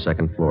went up to the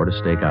second floor to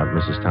stake out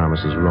Mrs.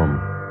 Thomas's room.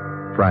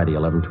 Friday,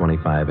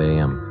 11:25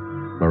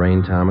 a.m.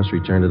 Lorraine Thomas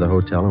returned to the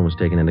hotel and was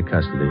taken into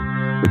custody.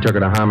 We took her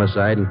to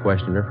Homicide and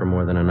questioned her for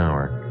more than an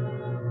hour.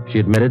 She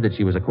admitted that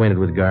she was acquainted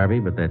with Garvey,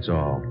 but that's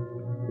all.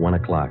 1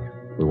 o'clock.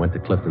 We went to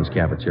Clifton's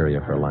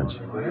cafeteria for lunch.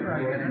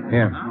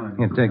 Here,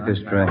 take this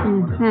tray.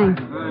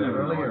 Thanks.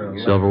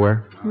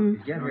 Silverware?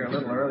 Get here a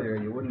little earlier,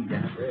 you wouldn't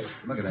get this.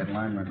 Look at that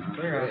line running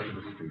clear out to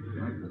the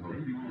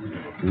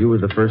street. You were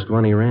the first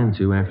one he ran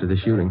to after the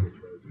shooting.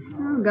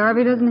 Oh,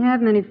 Garvey doesn't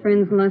have many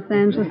friends in Los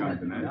Angeles.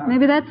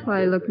 Maybe that's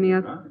why he looked me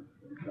up.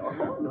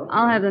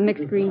 I'll have the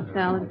mixed green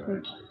salad,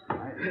 please.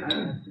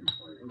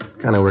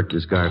 What kind of work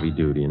does Garvey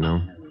do, do you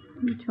know?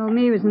 He told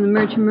me he was in the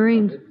Merchant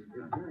Marines.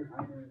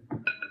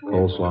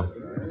 Coleslaw.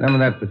 Some of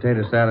that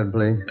potato salad,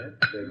 please.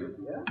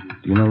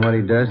 Do you know what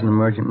he does in the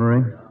Merchant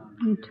Marine?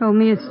 He told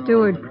me a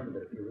steward.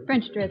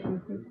 French dressing,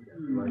 please.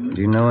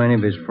 Do you know any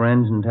of his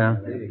friends in town?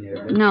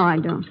 No, I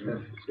don't.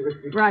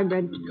 Rye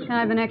bread. Can I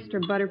have an extra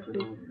butter,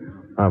 please?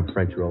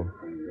 French roll.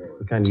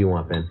 What kind do you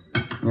want, Ben?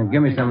 Now,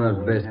 give me some of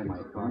those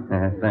biscuits.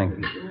 Thank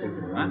you.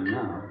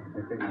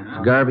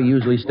 Does Garvey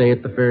usually stay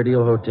at the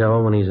Fairdale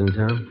Hotel when he's in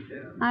town?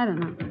 I don't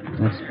know.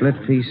 That split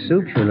pea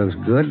soup sure looks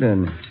good,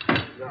 doesn't it?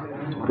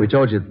 We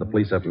told you that the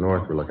police up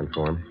north were looking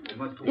for him.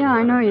 Yeah,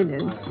 I know you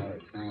did.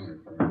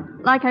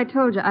 Like I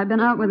told you, I've been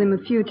out with him a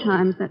few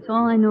times. That's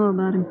all I know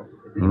about him.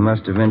 He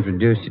must have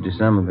introduced you to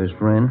some of his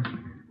friends.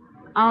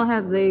 I'll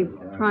have the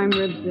prime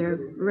ribs there.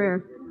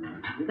 Rare.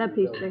 That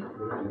piece there.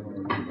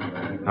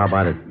 How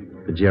about it?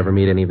 Did you ever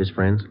meet any of his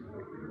friends?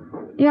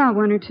 Yeah,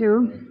 1 or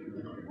 2.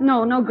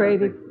 No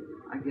gravy.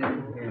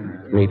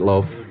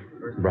 Meatloaf,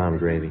 brown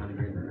gravy.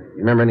 You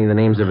remember any of the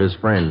names of his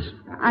friends?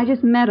 I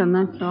just met him,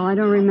 that's all. I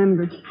don't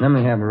remember. Let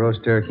me have a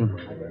roast turkey.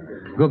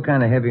 Go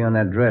kind of heavy on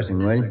that dressing,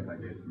 will you?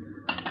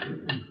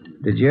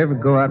 Did you ever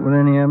go out with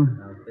any of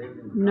them?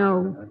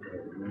 No.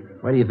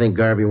 Why do you think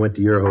Garvey went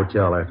to your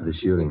hotel after the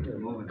shooting?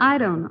 I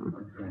don't know.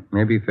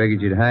 Maybe he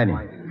figured you'd hide him.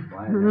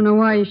 I don't know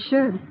why he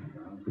should.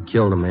 He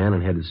killed a man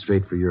and headed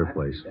straight for your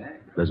place.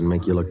 Doesn't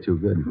make you look too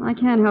good. I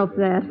can't help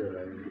that.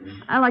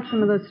 I like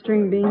some of those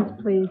string beans,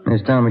 please.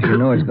 Miss Thomas, you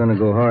know it's going to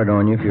go hard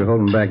on you if you're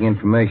holding back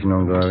information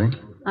on Garvey.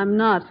 I'm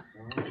not.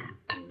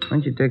 Why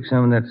don't you take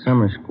some of that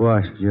summer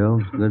squash, Joe?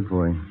 It's good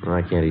for you. Oh,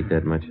 I can't eat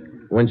that much.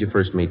 When did you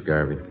first meet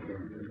Garvey?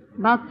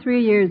 About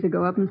 3 years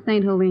ago, up in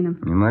St. Helena.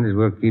 You might as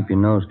well keep your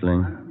nose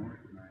clean.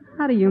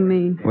 How do you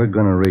mean? We're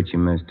going to reach you,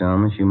 Miss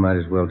Thomas. You might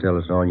as well tell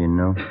us all you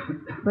know.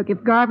 Look,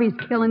 if Garvey's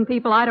killing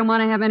people, I don't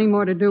want to have any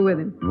more to do with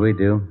him. We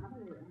do.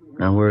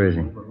 Now, where is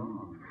he?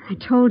 I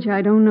told you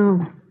I don't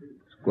know.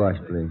 Squash,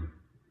 please.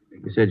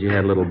 You said you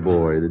had a little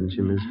boy, didn't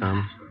you, Miss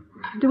Thomas?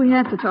 Do we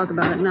have to talk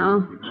about it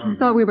now? I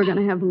thought we were going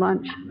to have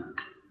lunch.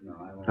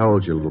 How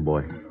old's your little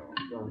boy?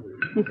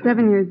 He's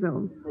 7 years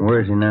old. Where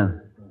is he now?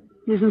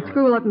 He's in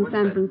school up in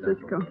San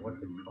Francisco.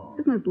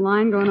 Isn't his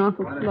line going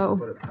awful slow?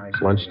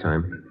 It's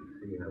lunchtime.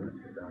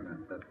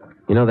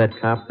 You know that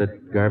cop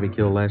that Garvey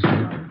killed last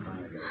night?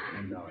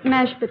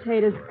 Mashed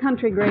potatoes,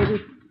 country gravy. Did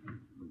you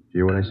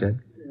hear what I said?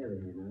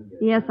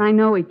 Yes, I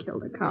know he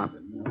killed a cop.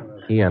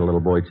 He had a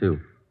little boy, too.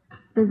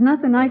 There's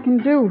nothing I can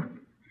do.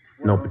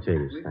 No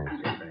potatoes, thanks.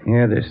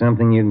 Yeah, there's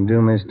something you can do,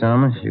 Miss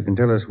Thomas. You can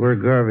tell us where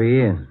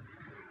Garvey is.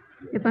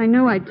 If I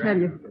knew, I'd tell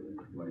you.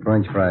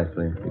 French fries,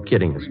 please. You're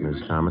kidding us,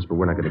 Miss Thomas, but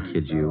we're not going to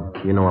kid you.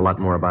 You know a lot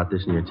more about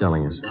this than you're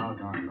telling us.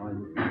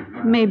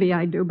 Maybe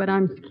I do, but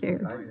I'm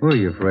scared. Who are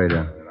you afraid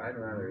of?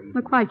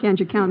 Look, why can't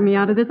you count me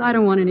out of this? I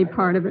don't want any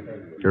part of it.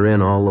 You're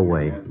in all the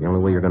way. The only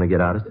way you're going to get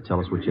out is to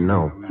tell us what you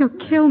know. He'll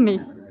kill me.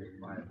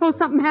 Suppose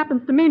something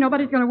happens to me,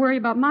 nobody's going to worry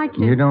about my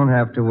kid. You don't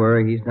have to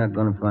worry. He's not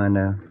going to find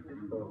out.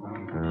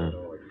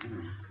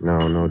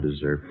 No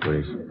dessert,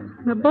 please.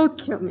 They'll both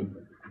kill me.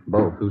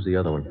 Both? Who's the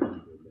other one?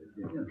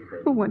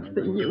 Oh, what's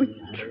the use?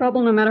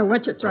 Trouble, no matter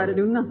what you try to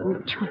do, nothing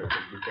but trouble.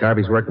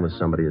 Garvey's working with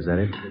somebody, is that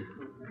it?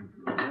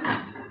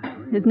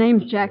 His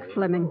name's Jack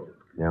Fleming.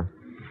 Yeah?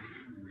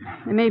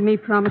 They made me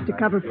promise to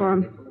cover for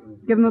him.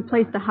 Give him a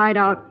place to hide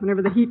out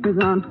whenever the heat was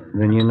on.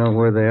 Then you know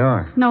where they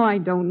are. No, I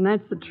don't, and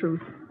that's the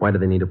truth. Why do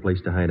they need a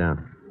place to hide out?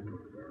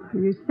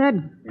 You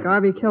said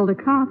Garvey killed a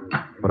cop.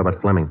 What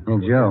about Fleming?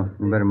 Hey, Joe,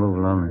 you better move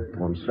along.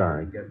 Oh, I'm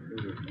sorry.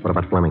 What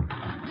about Fleming?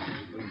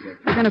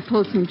 They're going to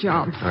pull some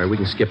jobs. All right, we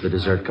can skip the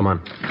dessert. Come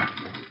on.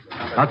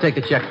 I'll take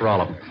the check for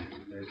all of them.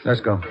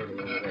 Let's go.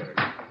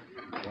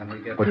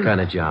 What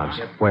kind of jobs?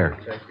 Where?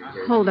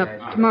 Hold up.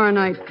 Tomorrow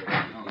night.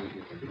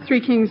 Three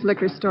Kings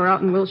Liquor Store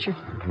out in Wilshire.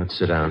 Let's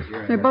sit down.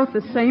 They're both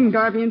the same,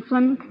 Garvey and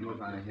Fleming.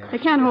 They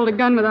can't hold a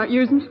gun without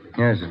using it.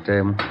 Here's the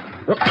table.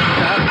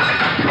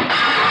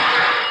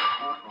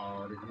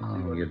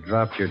 Oh, you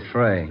dropped your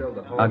tray.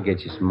 I'll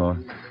get you some more.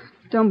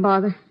 Don't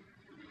bother.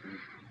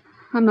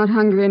 I'm not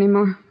hungry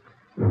anymore.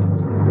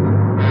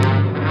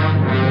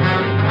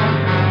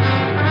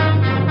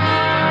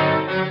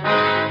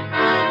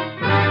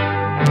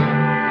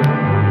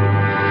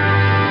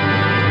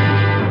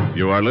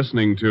 You are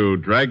listening to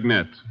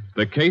Dragnet,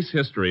 the case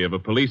history of a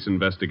police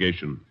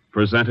investigation,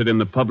 presented in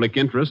the public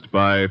interest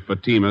by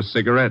Fatima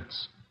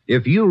Cigarettes.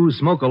 If you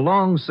smoke a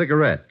long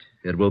cigarette,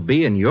 it will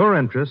be in your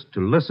interest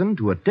to listen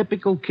to a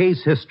typical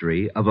case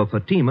history of a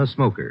Fatima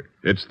smoker.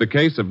 It's the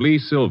case of Lee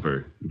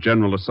Silver,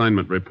 general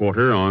assignment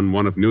reporter on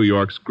one of New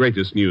York's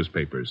greatest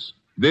newspapers.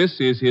 This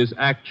is his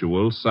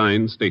actual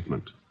signed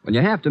statement. When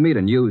you have to meet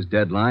a news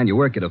deadline, you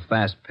work at a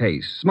fast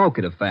pace, smoke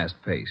at a fast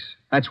pace.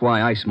 That's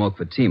why I smoke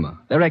Fatima.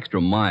 They're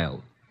extra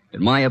mild.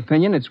 In my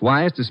opinion, it's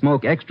wise to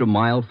smoke extra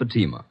mild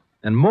Fatima.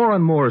 And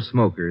more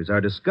smokers are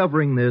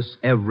discovering this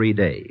every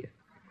day.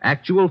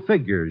 Actual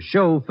figures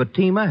show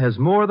Fatima has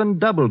more than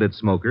doubled its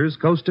smokers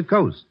coast to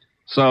coast.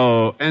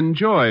 So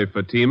enjoy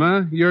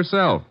Fatima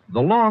yourself. The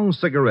long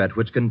cigarette,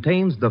 which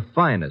contains the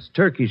finest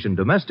Turkish and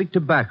domestic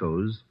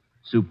tobaccos,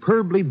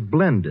 superbly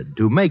blended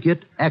to make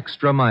it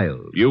extra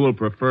mild. You will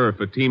prefer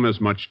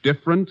Fatima's much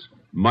different,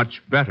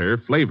 much better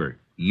flavor.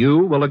 You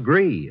will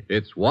agree.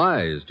 It's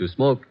wise to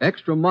smoke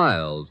extra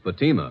mild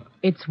Fatima.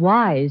 It's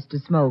wise to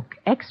smoke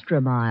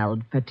extra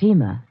mild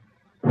Fatima.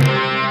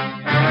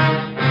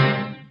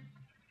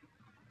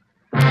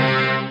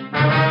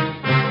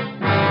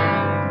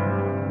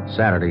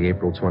 Saturday,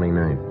 April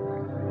 29th.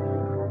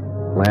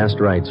 Last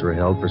rites were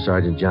held for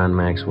Sergeant John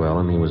Maxwell,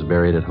 and he was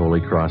buried at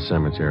Holy Cross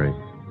Cemetery.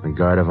 A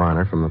guard of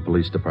honor from the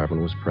police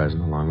department was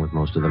present, along with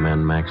most of the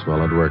men Maxwell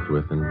had worked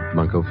with in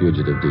Bunko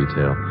Fugitive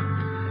Detail.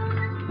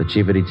 The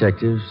chief of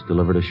detectives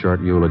delivered a short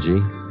eulogy,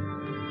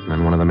 and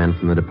then one of the men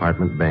from the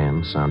department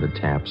band sounded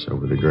taps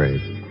over the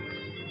grave.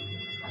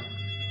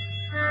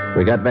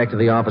 We got back to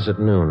the office at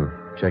noon,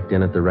 checked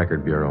in at the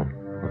record bureau.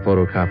 The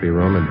photocopy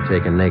room had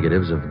taken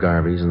negatives of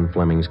Garvey's and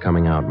Fleming's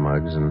coming out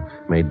mugs and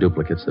made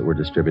duplicates that were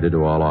distributed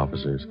to all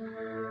officers.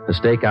 The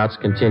stakeouts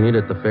continued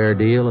at the Fair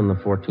Deal in the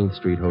 14th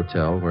Street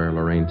Hotel where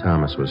Lorraine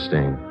Thomas was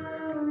staying.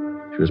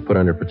 She was put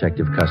under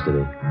protective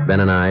custody. Ben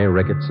and I,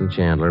 Ricketts and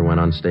Chandler, went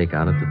on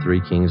stakeout at the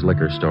Three Kings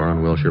Liquor Store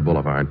on Wilshire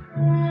Boulevard.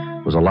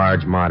 It was a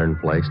large, modern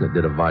place, and it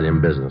did a volume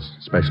business,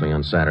 especially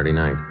on Saturday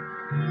night.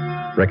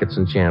 Ricketts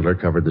and Chandler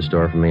covered the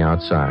store from the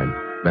outside.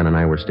 Ben and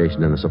I were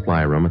stationed in the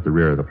supply room at the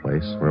rear of the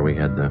place, where we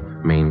had the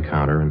main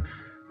counter and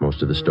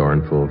most of the store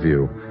in full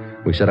view.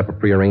 We set up a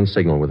prearranged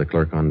signal with the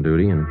clerk on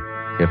duty, and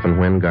if and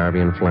when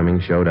Garvey and Fleming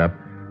showed up,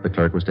 the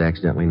clerk was to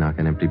accidentally knock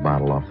an empty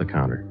bottle off the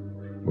counter.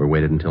 We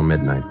waited until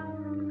midnight.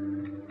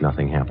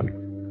 Nothing happened.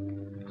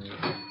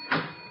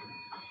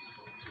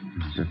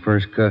 It's the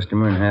first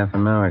customer in half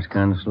an hour. It's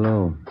kind of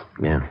slow.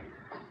 Yeah.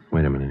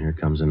 Wait a minute. Here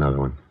comes another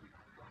one.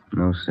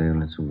 No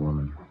sale. It's a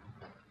woman.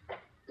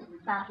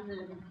 Bottle of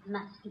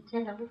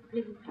Muscatel,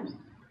 please.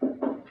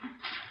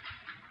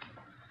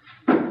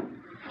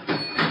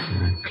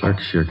 Clerk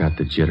sure got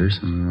the jitters.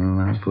 Well,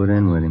 I'll put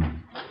in with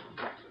him.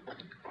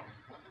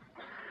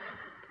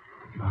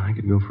 Well, I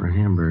could go for a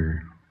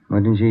hamburger. Why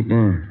didn't you eat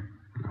dinner?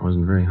 I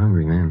wasn't very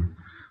hungry then.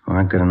 Oh,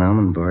 I got an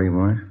almond bar. You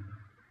want it?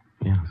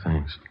 Yeah,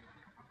 thanks.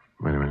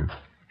 Wait a minute.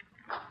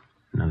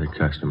 Another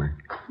customer.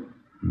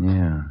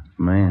 Yeah,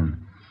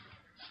 man.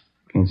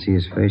 Can't see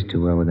his face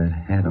too well with that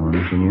hat on,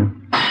 can you?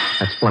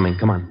 That's Fleming.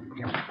 Come on.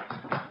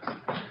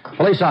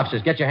 Police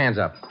officers, get your hands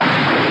up.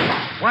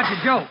 Watch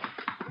it, Joe.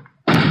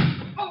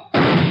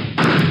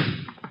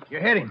 You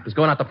hit him. He's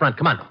going out the front.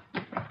 Come on.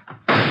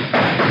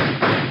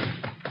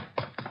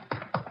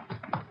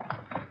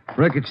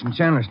 Ricketts and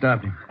Chandler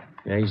stopped him.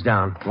 Yeah, he's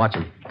down. Watch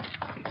him.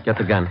 Get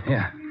the gun.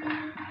 Yeah.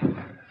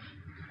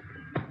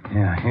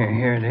 Yeah,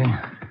 here it is.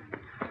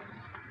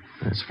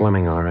 That's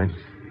Fleming, all right.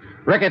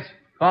 Ricketts,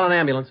 call an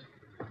ambulance.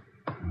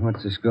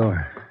 What's the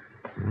score?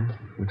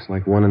 Looks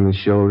like one in the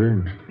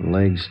shoulder and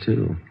legs,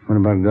 too. What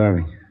about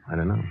Garvey? I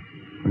don't know.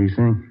 What do you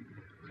think?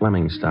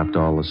 Fleming stopped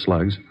all the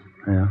slugs.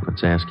 Yeah.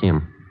 Let's ask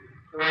him.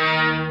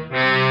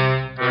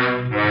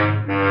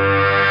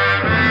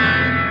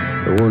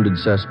 The wounded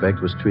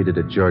suspect was treated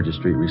at Georgia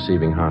Street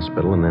Receiving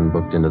Hospital and then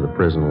booked into the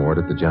prison ward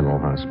at the General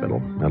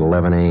Hospital. At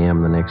 11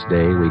 a.m. the next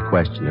day, we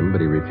questioned him, but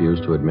he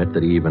refused to admit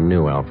that he even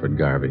knew Alfred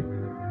Garvey.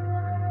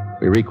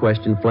 We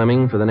re-questioned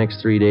Fleming for the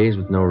next 3 days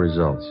with no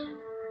results.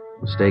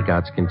 The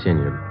stakeouts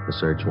continued. The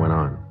search went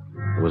on.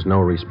 There was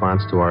no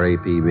response to our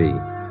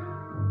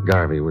APB.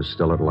 Garvey was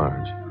still at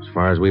large. As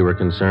far as we were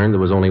concerned, there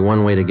was only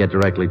one way to get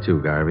directly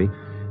to Garvey,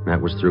 and that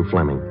was through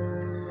Fleming.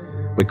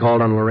 We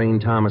called on Lorraine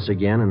Thomas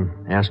again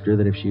and asked her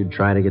that if she'd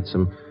try to get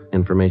some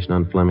information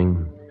on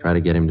Fleming, try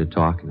to get him to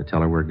talk and to tell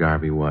her where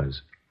Garvey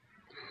was.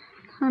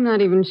 I'm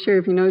not even sure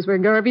if he knows where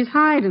Garvey's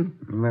hiding.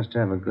 He must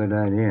have a good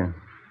idea.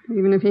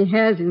 Even if he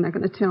has, he's not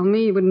going to tell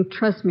me. He wouldn't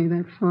trust me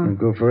that far. He'll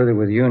go further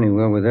with you than he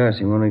will with us.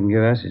 He won't even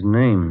give us his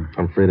name.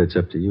 I'm afraid it's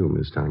up to you,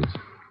 Miss Thomas.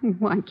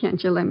 Why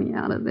can't you let me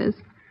out of this?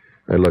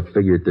 Hey, look,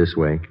 figure it this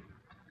way.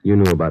 You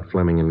knew about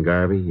Fleming and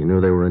Garvey. You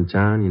knew they were in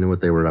town. You knew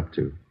what they were up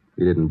to.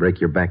 You didn't break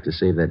your back to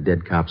save that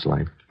dead cop's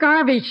life.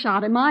 Garvey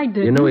shot him. I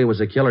didn't. You knew he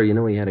was a killer. You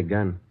knew he had a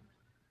gun.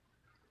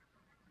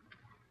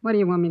 What do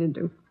you want me to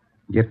do?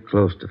 Get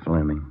close to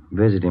Fleming.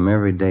 Visit him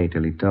every day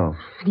till he talks.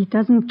 But he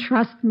doesn't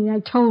trust me. I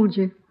told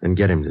you. Then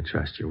get him to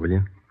trust you, will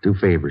you? Do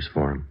favors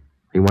for him.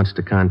 He wants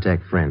to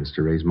contact friends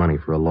to raise money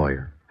for a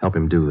lawyer. Help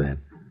him do that.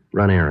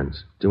 Run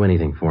errands. Do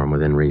anything for him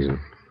within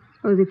reason.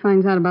 Suppose he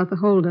finds out about the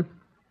holdup.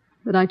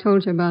 That I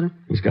told you about it.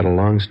 He's got a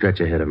long stretch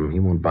ahead of him. He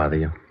won't bother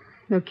you.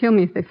 They'll kill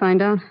me if they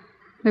find out.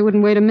 They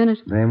wouldn't wait a minute.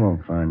 They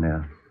won't find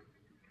out.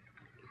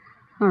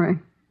 All right.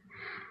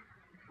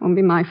 Won't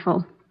be my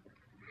fault.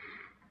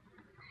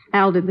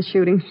 Al did the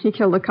shooting. He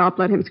killed the cop.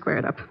 Let him square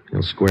it up.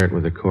 He'll square it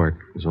with the court.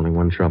 There's only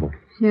one trouble.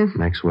 Yeah?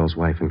 Maxwell's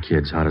wife and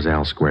kids. How does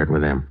Al square it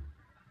with them?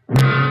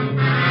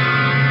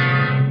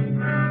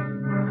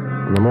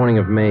 On the morning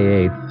of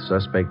May 8th,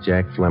 suspect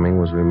Jack Fleming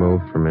was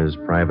removed from his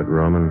private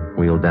room and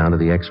wheeled down to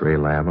the X-ray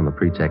lab on the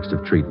pretext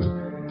of treatment.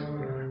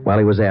 While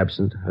he was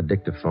absent, a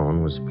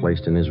dictaphone was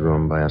placed in his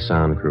room by a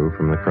sound crew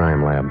from the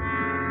crime lab.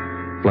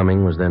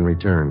 Fleming was then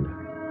returned.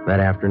 That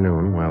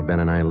afternoon, while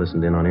Ben and I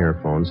listened in on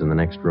earphones in the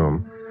next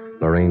room,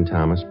 Lorraine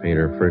Thomas paid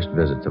her first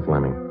visit to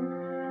Fleming.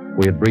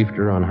 We had briefed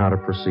her on how to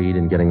proceed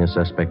in getting the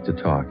suspect to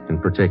talk, in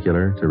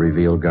particular, to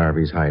reveal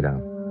Garvey's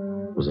hideout.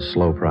 It was a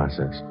slow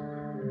process.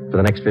 For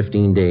the next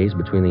 15 days,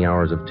 between the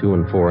hours of 2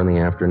 and 4 in the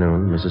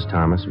afternoon, Mrs.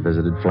 Thomas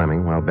visited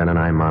Fleming while Ben and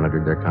I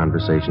monitored their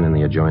conversation in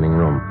the adjoining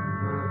room.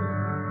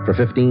 For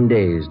 15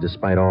 days,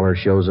 despite all her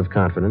shows of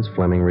confidence,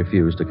 Fleming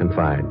refused to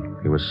confide.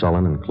 He was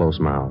sullen and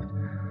close-mouthed.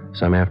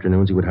 Some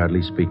afternoons, he would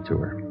hardly speak to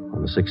her.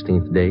 On the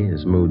 16th day,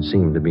 his mood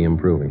seemed to be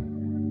improving.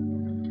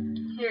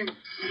 Here.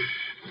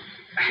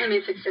 Let me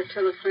fix that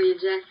pillow for you,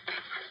 Jack.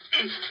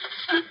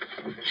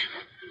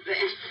 There.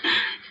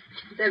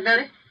 Is that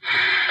better?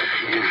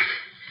 Yeah.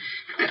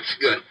 That's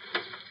good.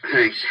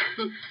 Thanks.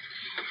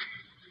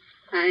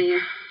 I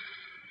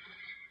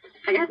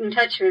got in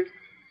touch with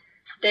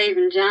Dave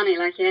and Johnny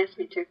like you asked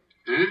me to.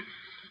 Huh?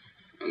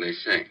 What'd they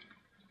say?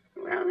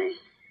 Well, they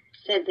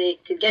said they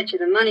could get you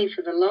the money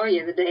for the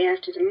lawyer the day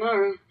after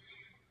tomorrow.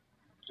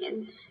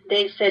 And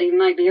Dave said he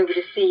might be over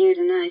to see you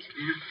tonight.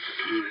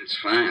 Yeah. That's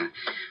fine.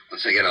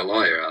 Once I get a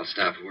lawyer, I'll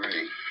stop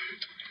worrying.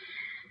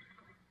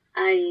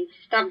 I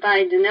stopped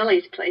by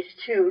Danelli's place,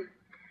 too.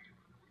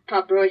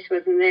 Pop Royce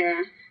wasn't there.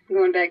 I'm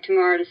going back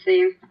tomorrow to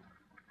see him.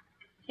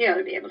 He ought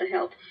to be able to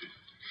help.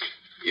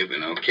 You've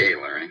been okay,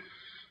 Larry.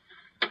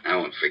 I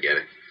won't forget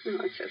it. Oh,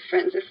 that's what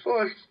friends are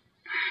for.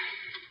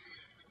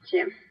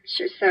 Jim,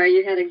 sure sorry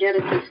you had to get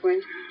it this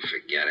way.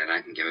 Forget it.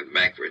 I can give it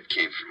back where it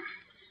came from.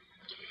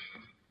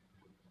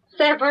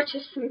 Say, I brought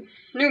you some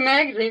new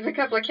magazines, a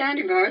couple of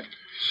candy bars.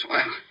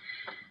 Swell.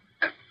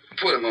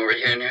 Put them over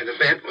here near the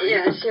bed, will you?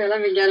 Yeah, sure.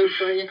 Let me get them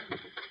for you.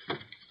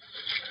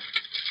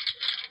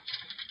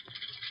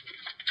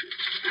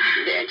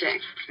 There,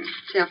 Jack.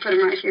 See, I'll put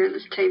them right here on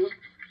this table.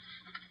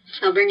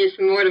 I'll bring you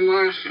some more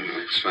tomorrow.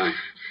 That's fine.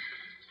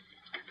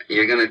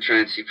 You're going to try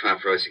and see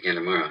Pop Royce again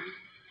tomorrow?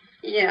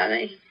 Yeah,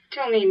 they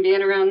told me he'd be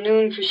in around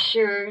noon for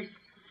sure. If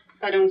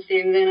I don't see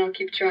him then, I'll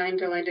keep trying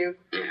till I do.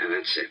 Yeah,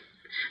 that's it.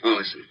 Oh,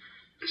 listen.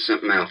 There's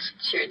something else.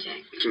 Sure,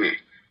 Jack. Come here.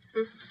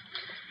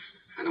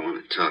 I don't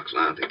want to talk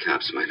loud. The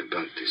cops might have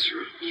bugged this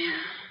room.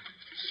 Yeah.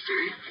 All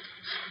right.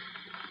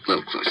 A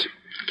little closer.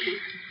 Okay.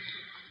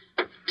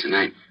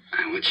 Tonight,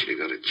 I want you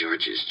to go to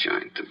George's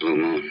joint, the Blue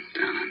Moon,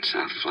 down on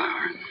South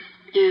Flower.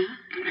 Yeah?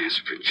 And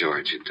ask for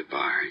George at the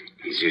bar.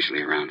 He's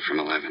usually around from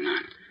 11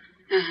 on.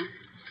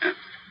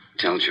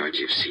 Tell George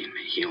you've seen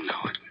me. He'll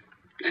know it.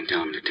 Then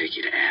tell him to take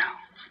you to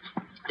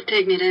Al. To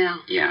take me to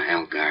Al? Yeah,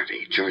 Al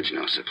Garvey. George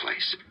knows the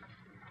place.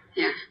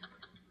 Yeah.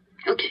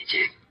 Okay,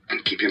 Jack.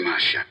 And keep your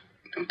mouth shut.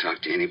 Don't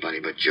talk to anybody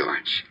but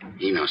George.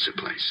 He knows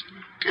the place.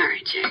 All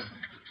right, Jack.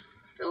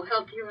 They'll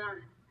help you out.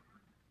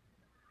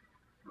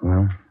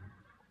 Well,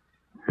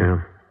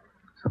 Yeah.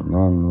 it's a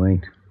long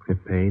wait.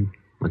 Get paid.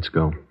 Let's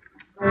go.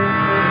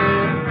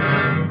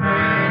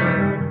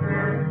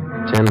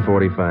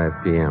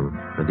 10:45 p.m.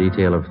 A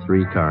detail of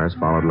 3 cars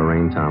followed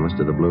Lorraine Thomas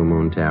to the Blue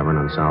Moon Tavern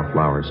on South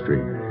Flower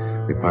Street.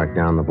 We parked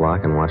down the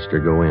block and watched her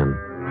go in.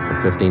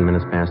 At 15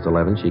 minutes past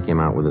 11, she came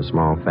out with a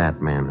small, fat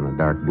man in a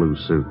dark blue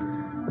suit.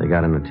 They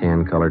got in a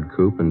tan-colored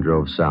coupe and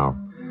drove south.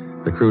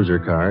 The cruiser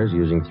cars,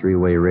 using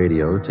 3-way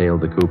radio,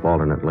 tailed the coupe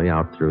alternately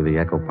out through the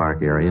Echo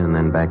Park area and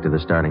then back to the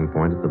starting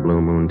point at the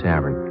Blue Moon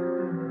Tavern.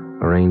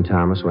 Lorraine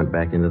Thomas went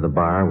back into the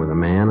bar with a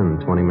man and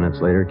 20 minutes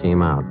later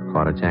came out,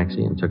 caught a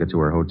taxi, and took it to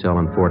her hotel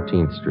on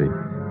 14th Street.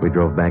 We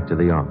drove back to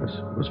the office.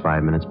 It was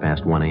 5 minutes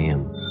past 1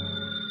 a.m.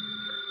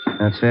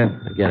 That's it?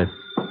 I get it.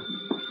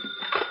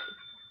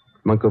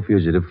 Bunko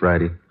Fugitive,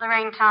 Friday.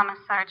 Lorraine Thomas,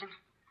 Sergeant.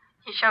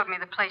 He showed me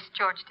the place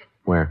George did.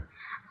 Where?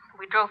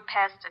 We drove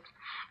past it.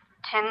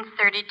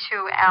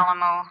 1032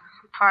 Alamo,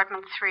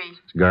 apartment 3. Is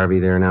Garvey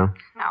there now?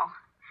 No.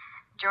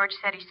 George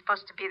said he's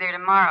supposed to be there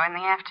tomorrow in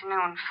the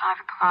afternoon, 5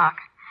 o'clock.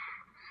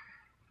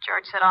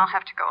 George said I'll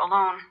have to go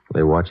alone. Are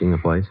they watching the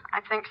place?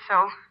 I think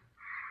so.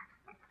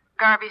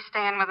 Garvey's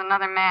staying with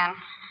another man.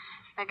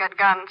 They got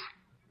guns.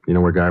 You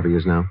know where Garvey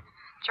is now?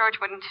 George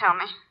wouldn't tell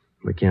me.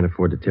 We can't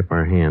afford to tip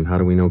our hand. How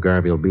do we know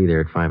Garvey will be there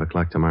at 5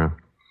 o'clock tomorrow?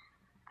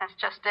 That's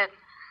just it.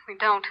 We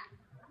don't.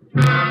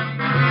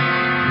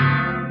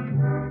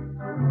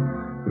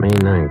 May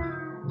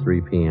 9th,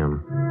 3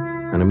 p.m.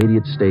 An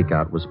immediate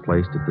stakeout was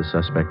placed at the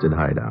suspected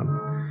hideout.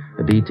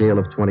 A detail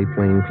of 20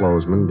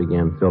 plainclothesmen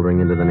began filtering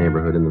into the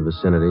neighborhood in the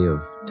vicinity of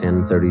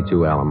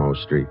 1032 Alamo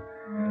Street.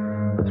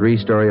 The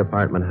 3-story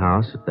apartment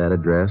house at that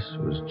address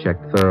was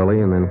checked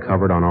thoroughly and then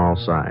covered on all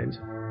sides.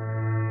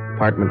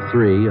 Apartment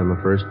 3 on the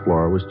first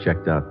floor was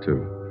checked out,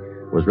 too.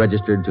 It was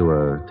registered to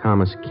a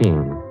Thomas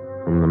King,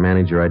 whom the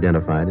manager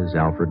identified as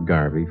Alfred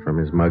Garvey from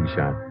his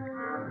mugshot.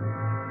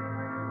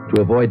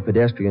 To avoid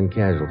pedestrian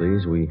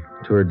casualties, we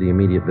toured the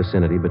immediate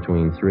vicinity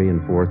between 3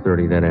 and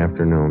 4:30 that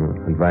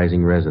afternoon,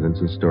 advising residents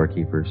and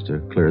storekeepers to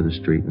clear the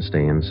street and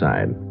stay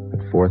inside. At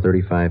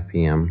 4:35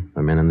 p.m.,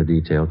 the men in the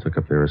detail took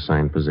up their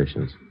assigned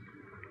positions.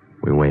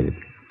 We waited.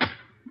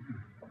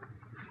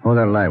 Hold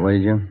that light, will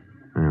you?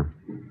 Yeah.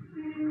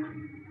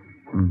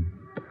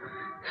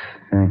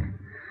 Thanks.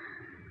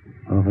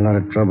 Awful lot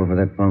of trouble for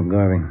that punk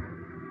Garvey.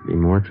 Be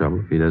more trouble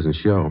if he doesn't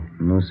show.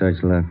 No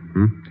such luck.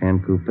 Tan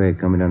coupe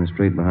coming down the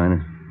street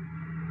behind us.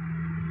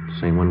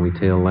 Same one we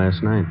tailed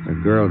last night. A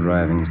girl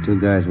driving. There's 2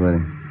 guys with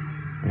her.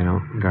 You know,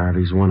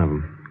 Garvey's one of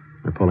them.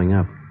 They're pulling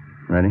up.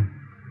 Ready?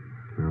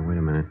 Oh, wait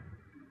a minute.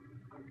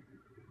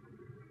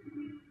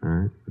 All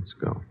right, let's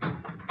go.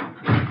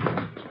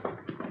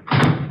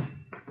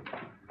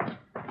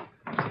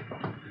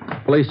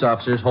 Police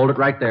officers, hold it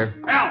right there.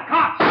 Al,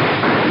 cops!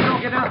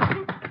 Don't get out.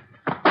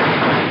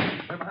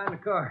 They're behind the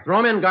car. Throw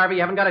him in, Garvey.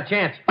 You haven't got a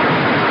chance. Al,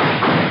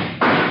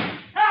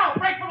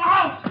 break for the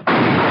house!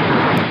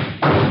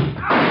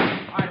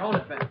 All right, hold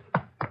it, Ben.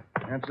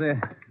 That's it.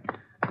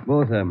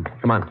 Both of them.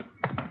 Come on.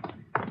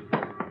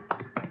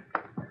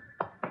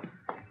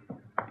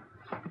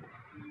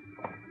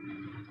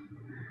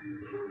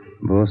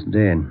 Both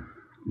dead.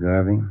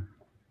 Garvey.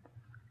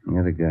 The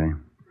other guy.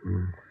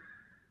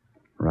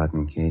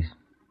 Rotten case.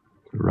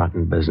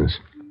 Rotten business.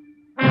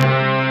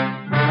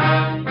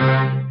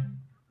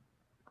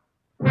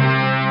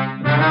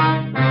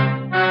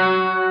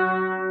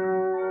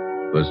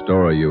 The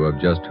story you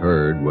have just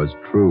heard was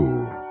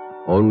true.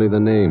 Only the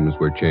names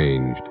were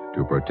changed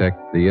to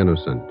protect the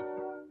innocent.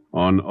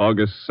 On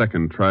August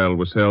 2nd, trial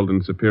was held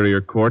in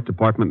Superior Court,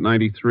 Department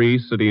 93,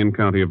 City and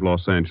County of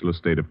Los Angeles,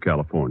 State of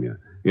California.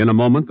 In a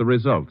moment, the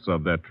results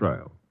of that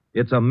trial.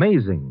 It's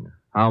amazing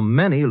how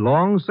many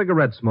long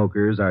cigarette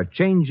smokers are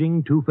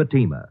changing to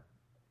Fatima.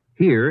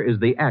 Here is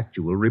the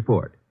actual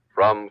report.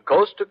 From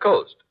coast to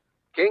coast,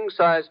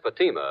 king-size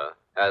Fatima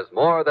has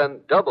more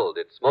than doubled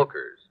its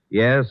smokers.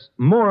 Yes,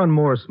 more and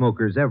more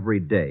smokers every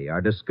day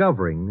are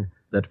discovering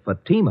that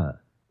Fatima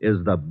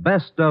is the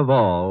best of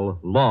all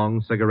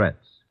long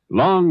cigarettes.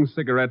 Long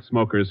cigarette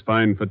smokers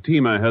find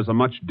Fatima has a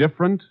much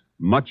different,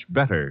 much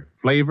better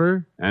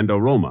flavor and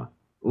aroma.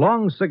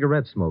 Long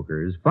cigarette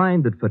smokers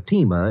find that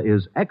Fatima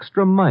is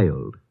extra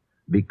mild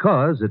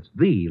because it's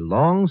the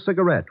long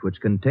cigarette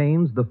which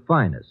contains the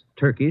finest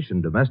Turkish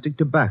and domestic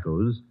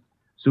tobaccos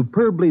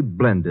superbly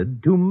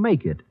blended to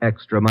make it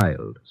extra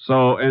mild.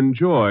 So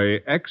enjoy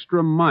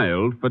extra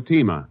mild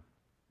Fatima.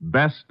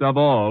 Best of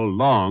all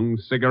long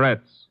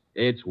cigarettes.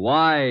 It's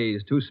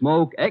wise to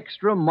smoke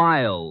extra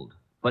mild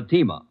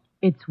Fatima.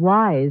 It's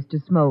wise to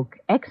smoke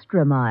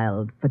extra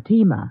mild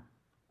Fatima.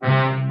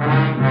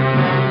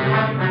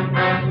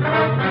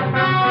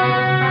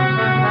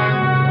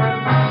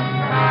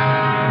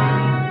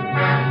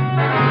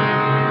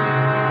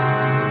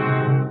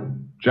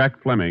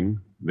 Jack Fleming,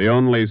 the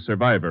only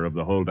survivor of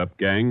the hold-up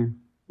gang,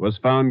 was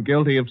found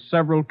guilty of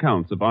several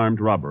counts of armed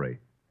robbery.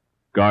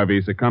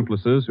 Garvey's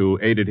accomplices who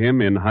aided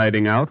him in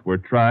hiding out were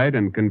tried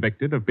and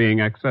convicted of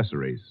being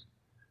accessories.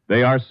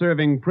 They are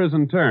serving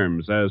prison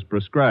terms as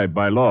prescribed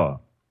by law.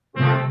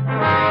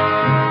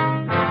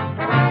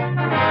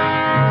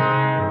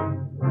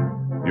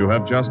 You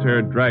have just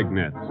heard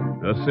Dragnet,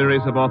 a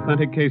series of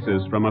authentic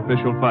cases from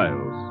official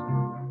files.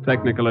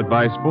 Technical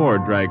advice for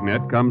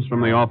Dragnet comes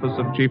from the Office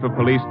of Chief of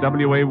Police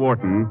W.A.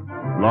 Wharton,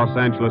 Los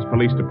Angeles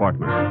Police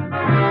Department.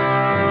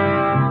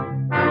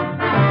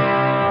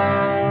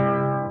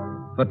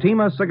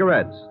 Fatima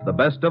Cigarettes, the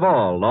best of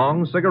all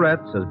long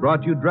cigarettes, has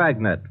brought you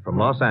Dragnet from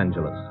Los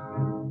Angeles.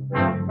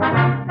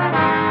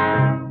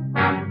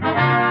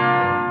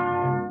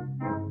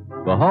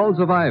 The Halls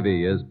of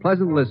Ivy is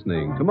pleasant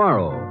listening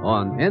tomorrow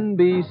on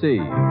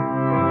NBC.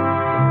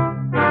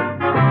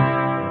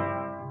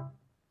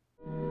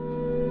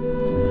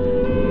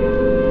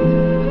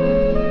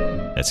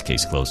 That's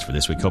Case Closed for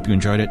this week. Hope you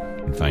enjoyed it.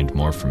 You can find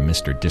more from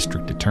Mr.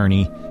 District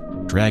Attorney,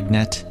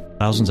 Dragnet,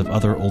 thousands of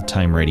other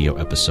old-time radio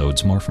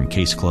episodes, more from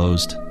Case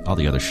Closed, all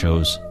the other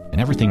shows, and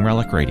everything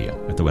Relic Radio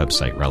at the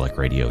website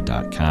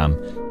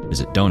relicradio.com.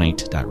 Visit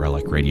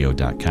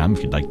donate.relicradio.com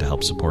if you'd like to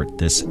help support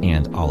this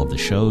and all of the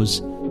shows.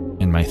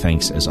 And my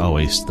thanks, as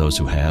always, to those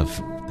who have.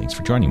 Thanks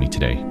for joining me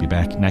today. Be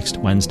back next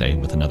Wednesday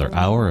with another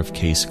hour of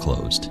Case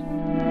Closed.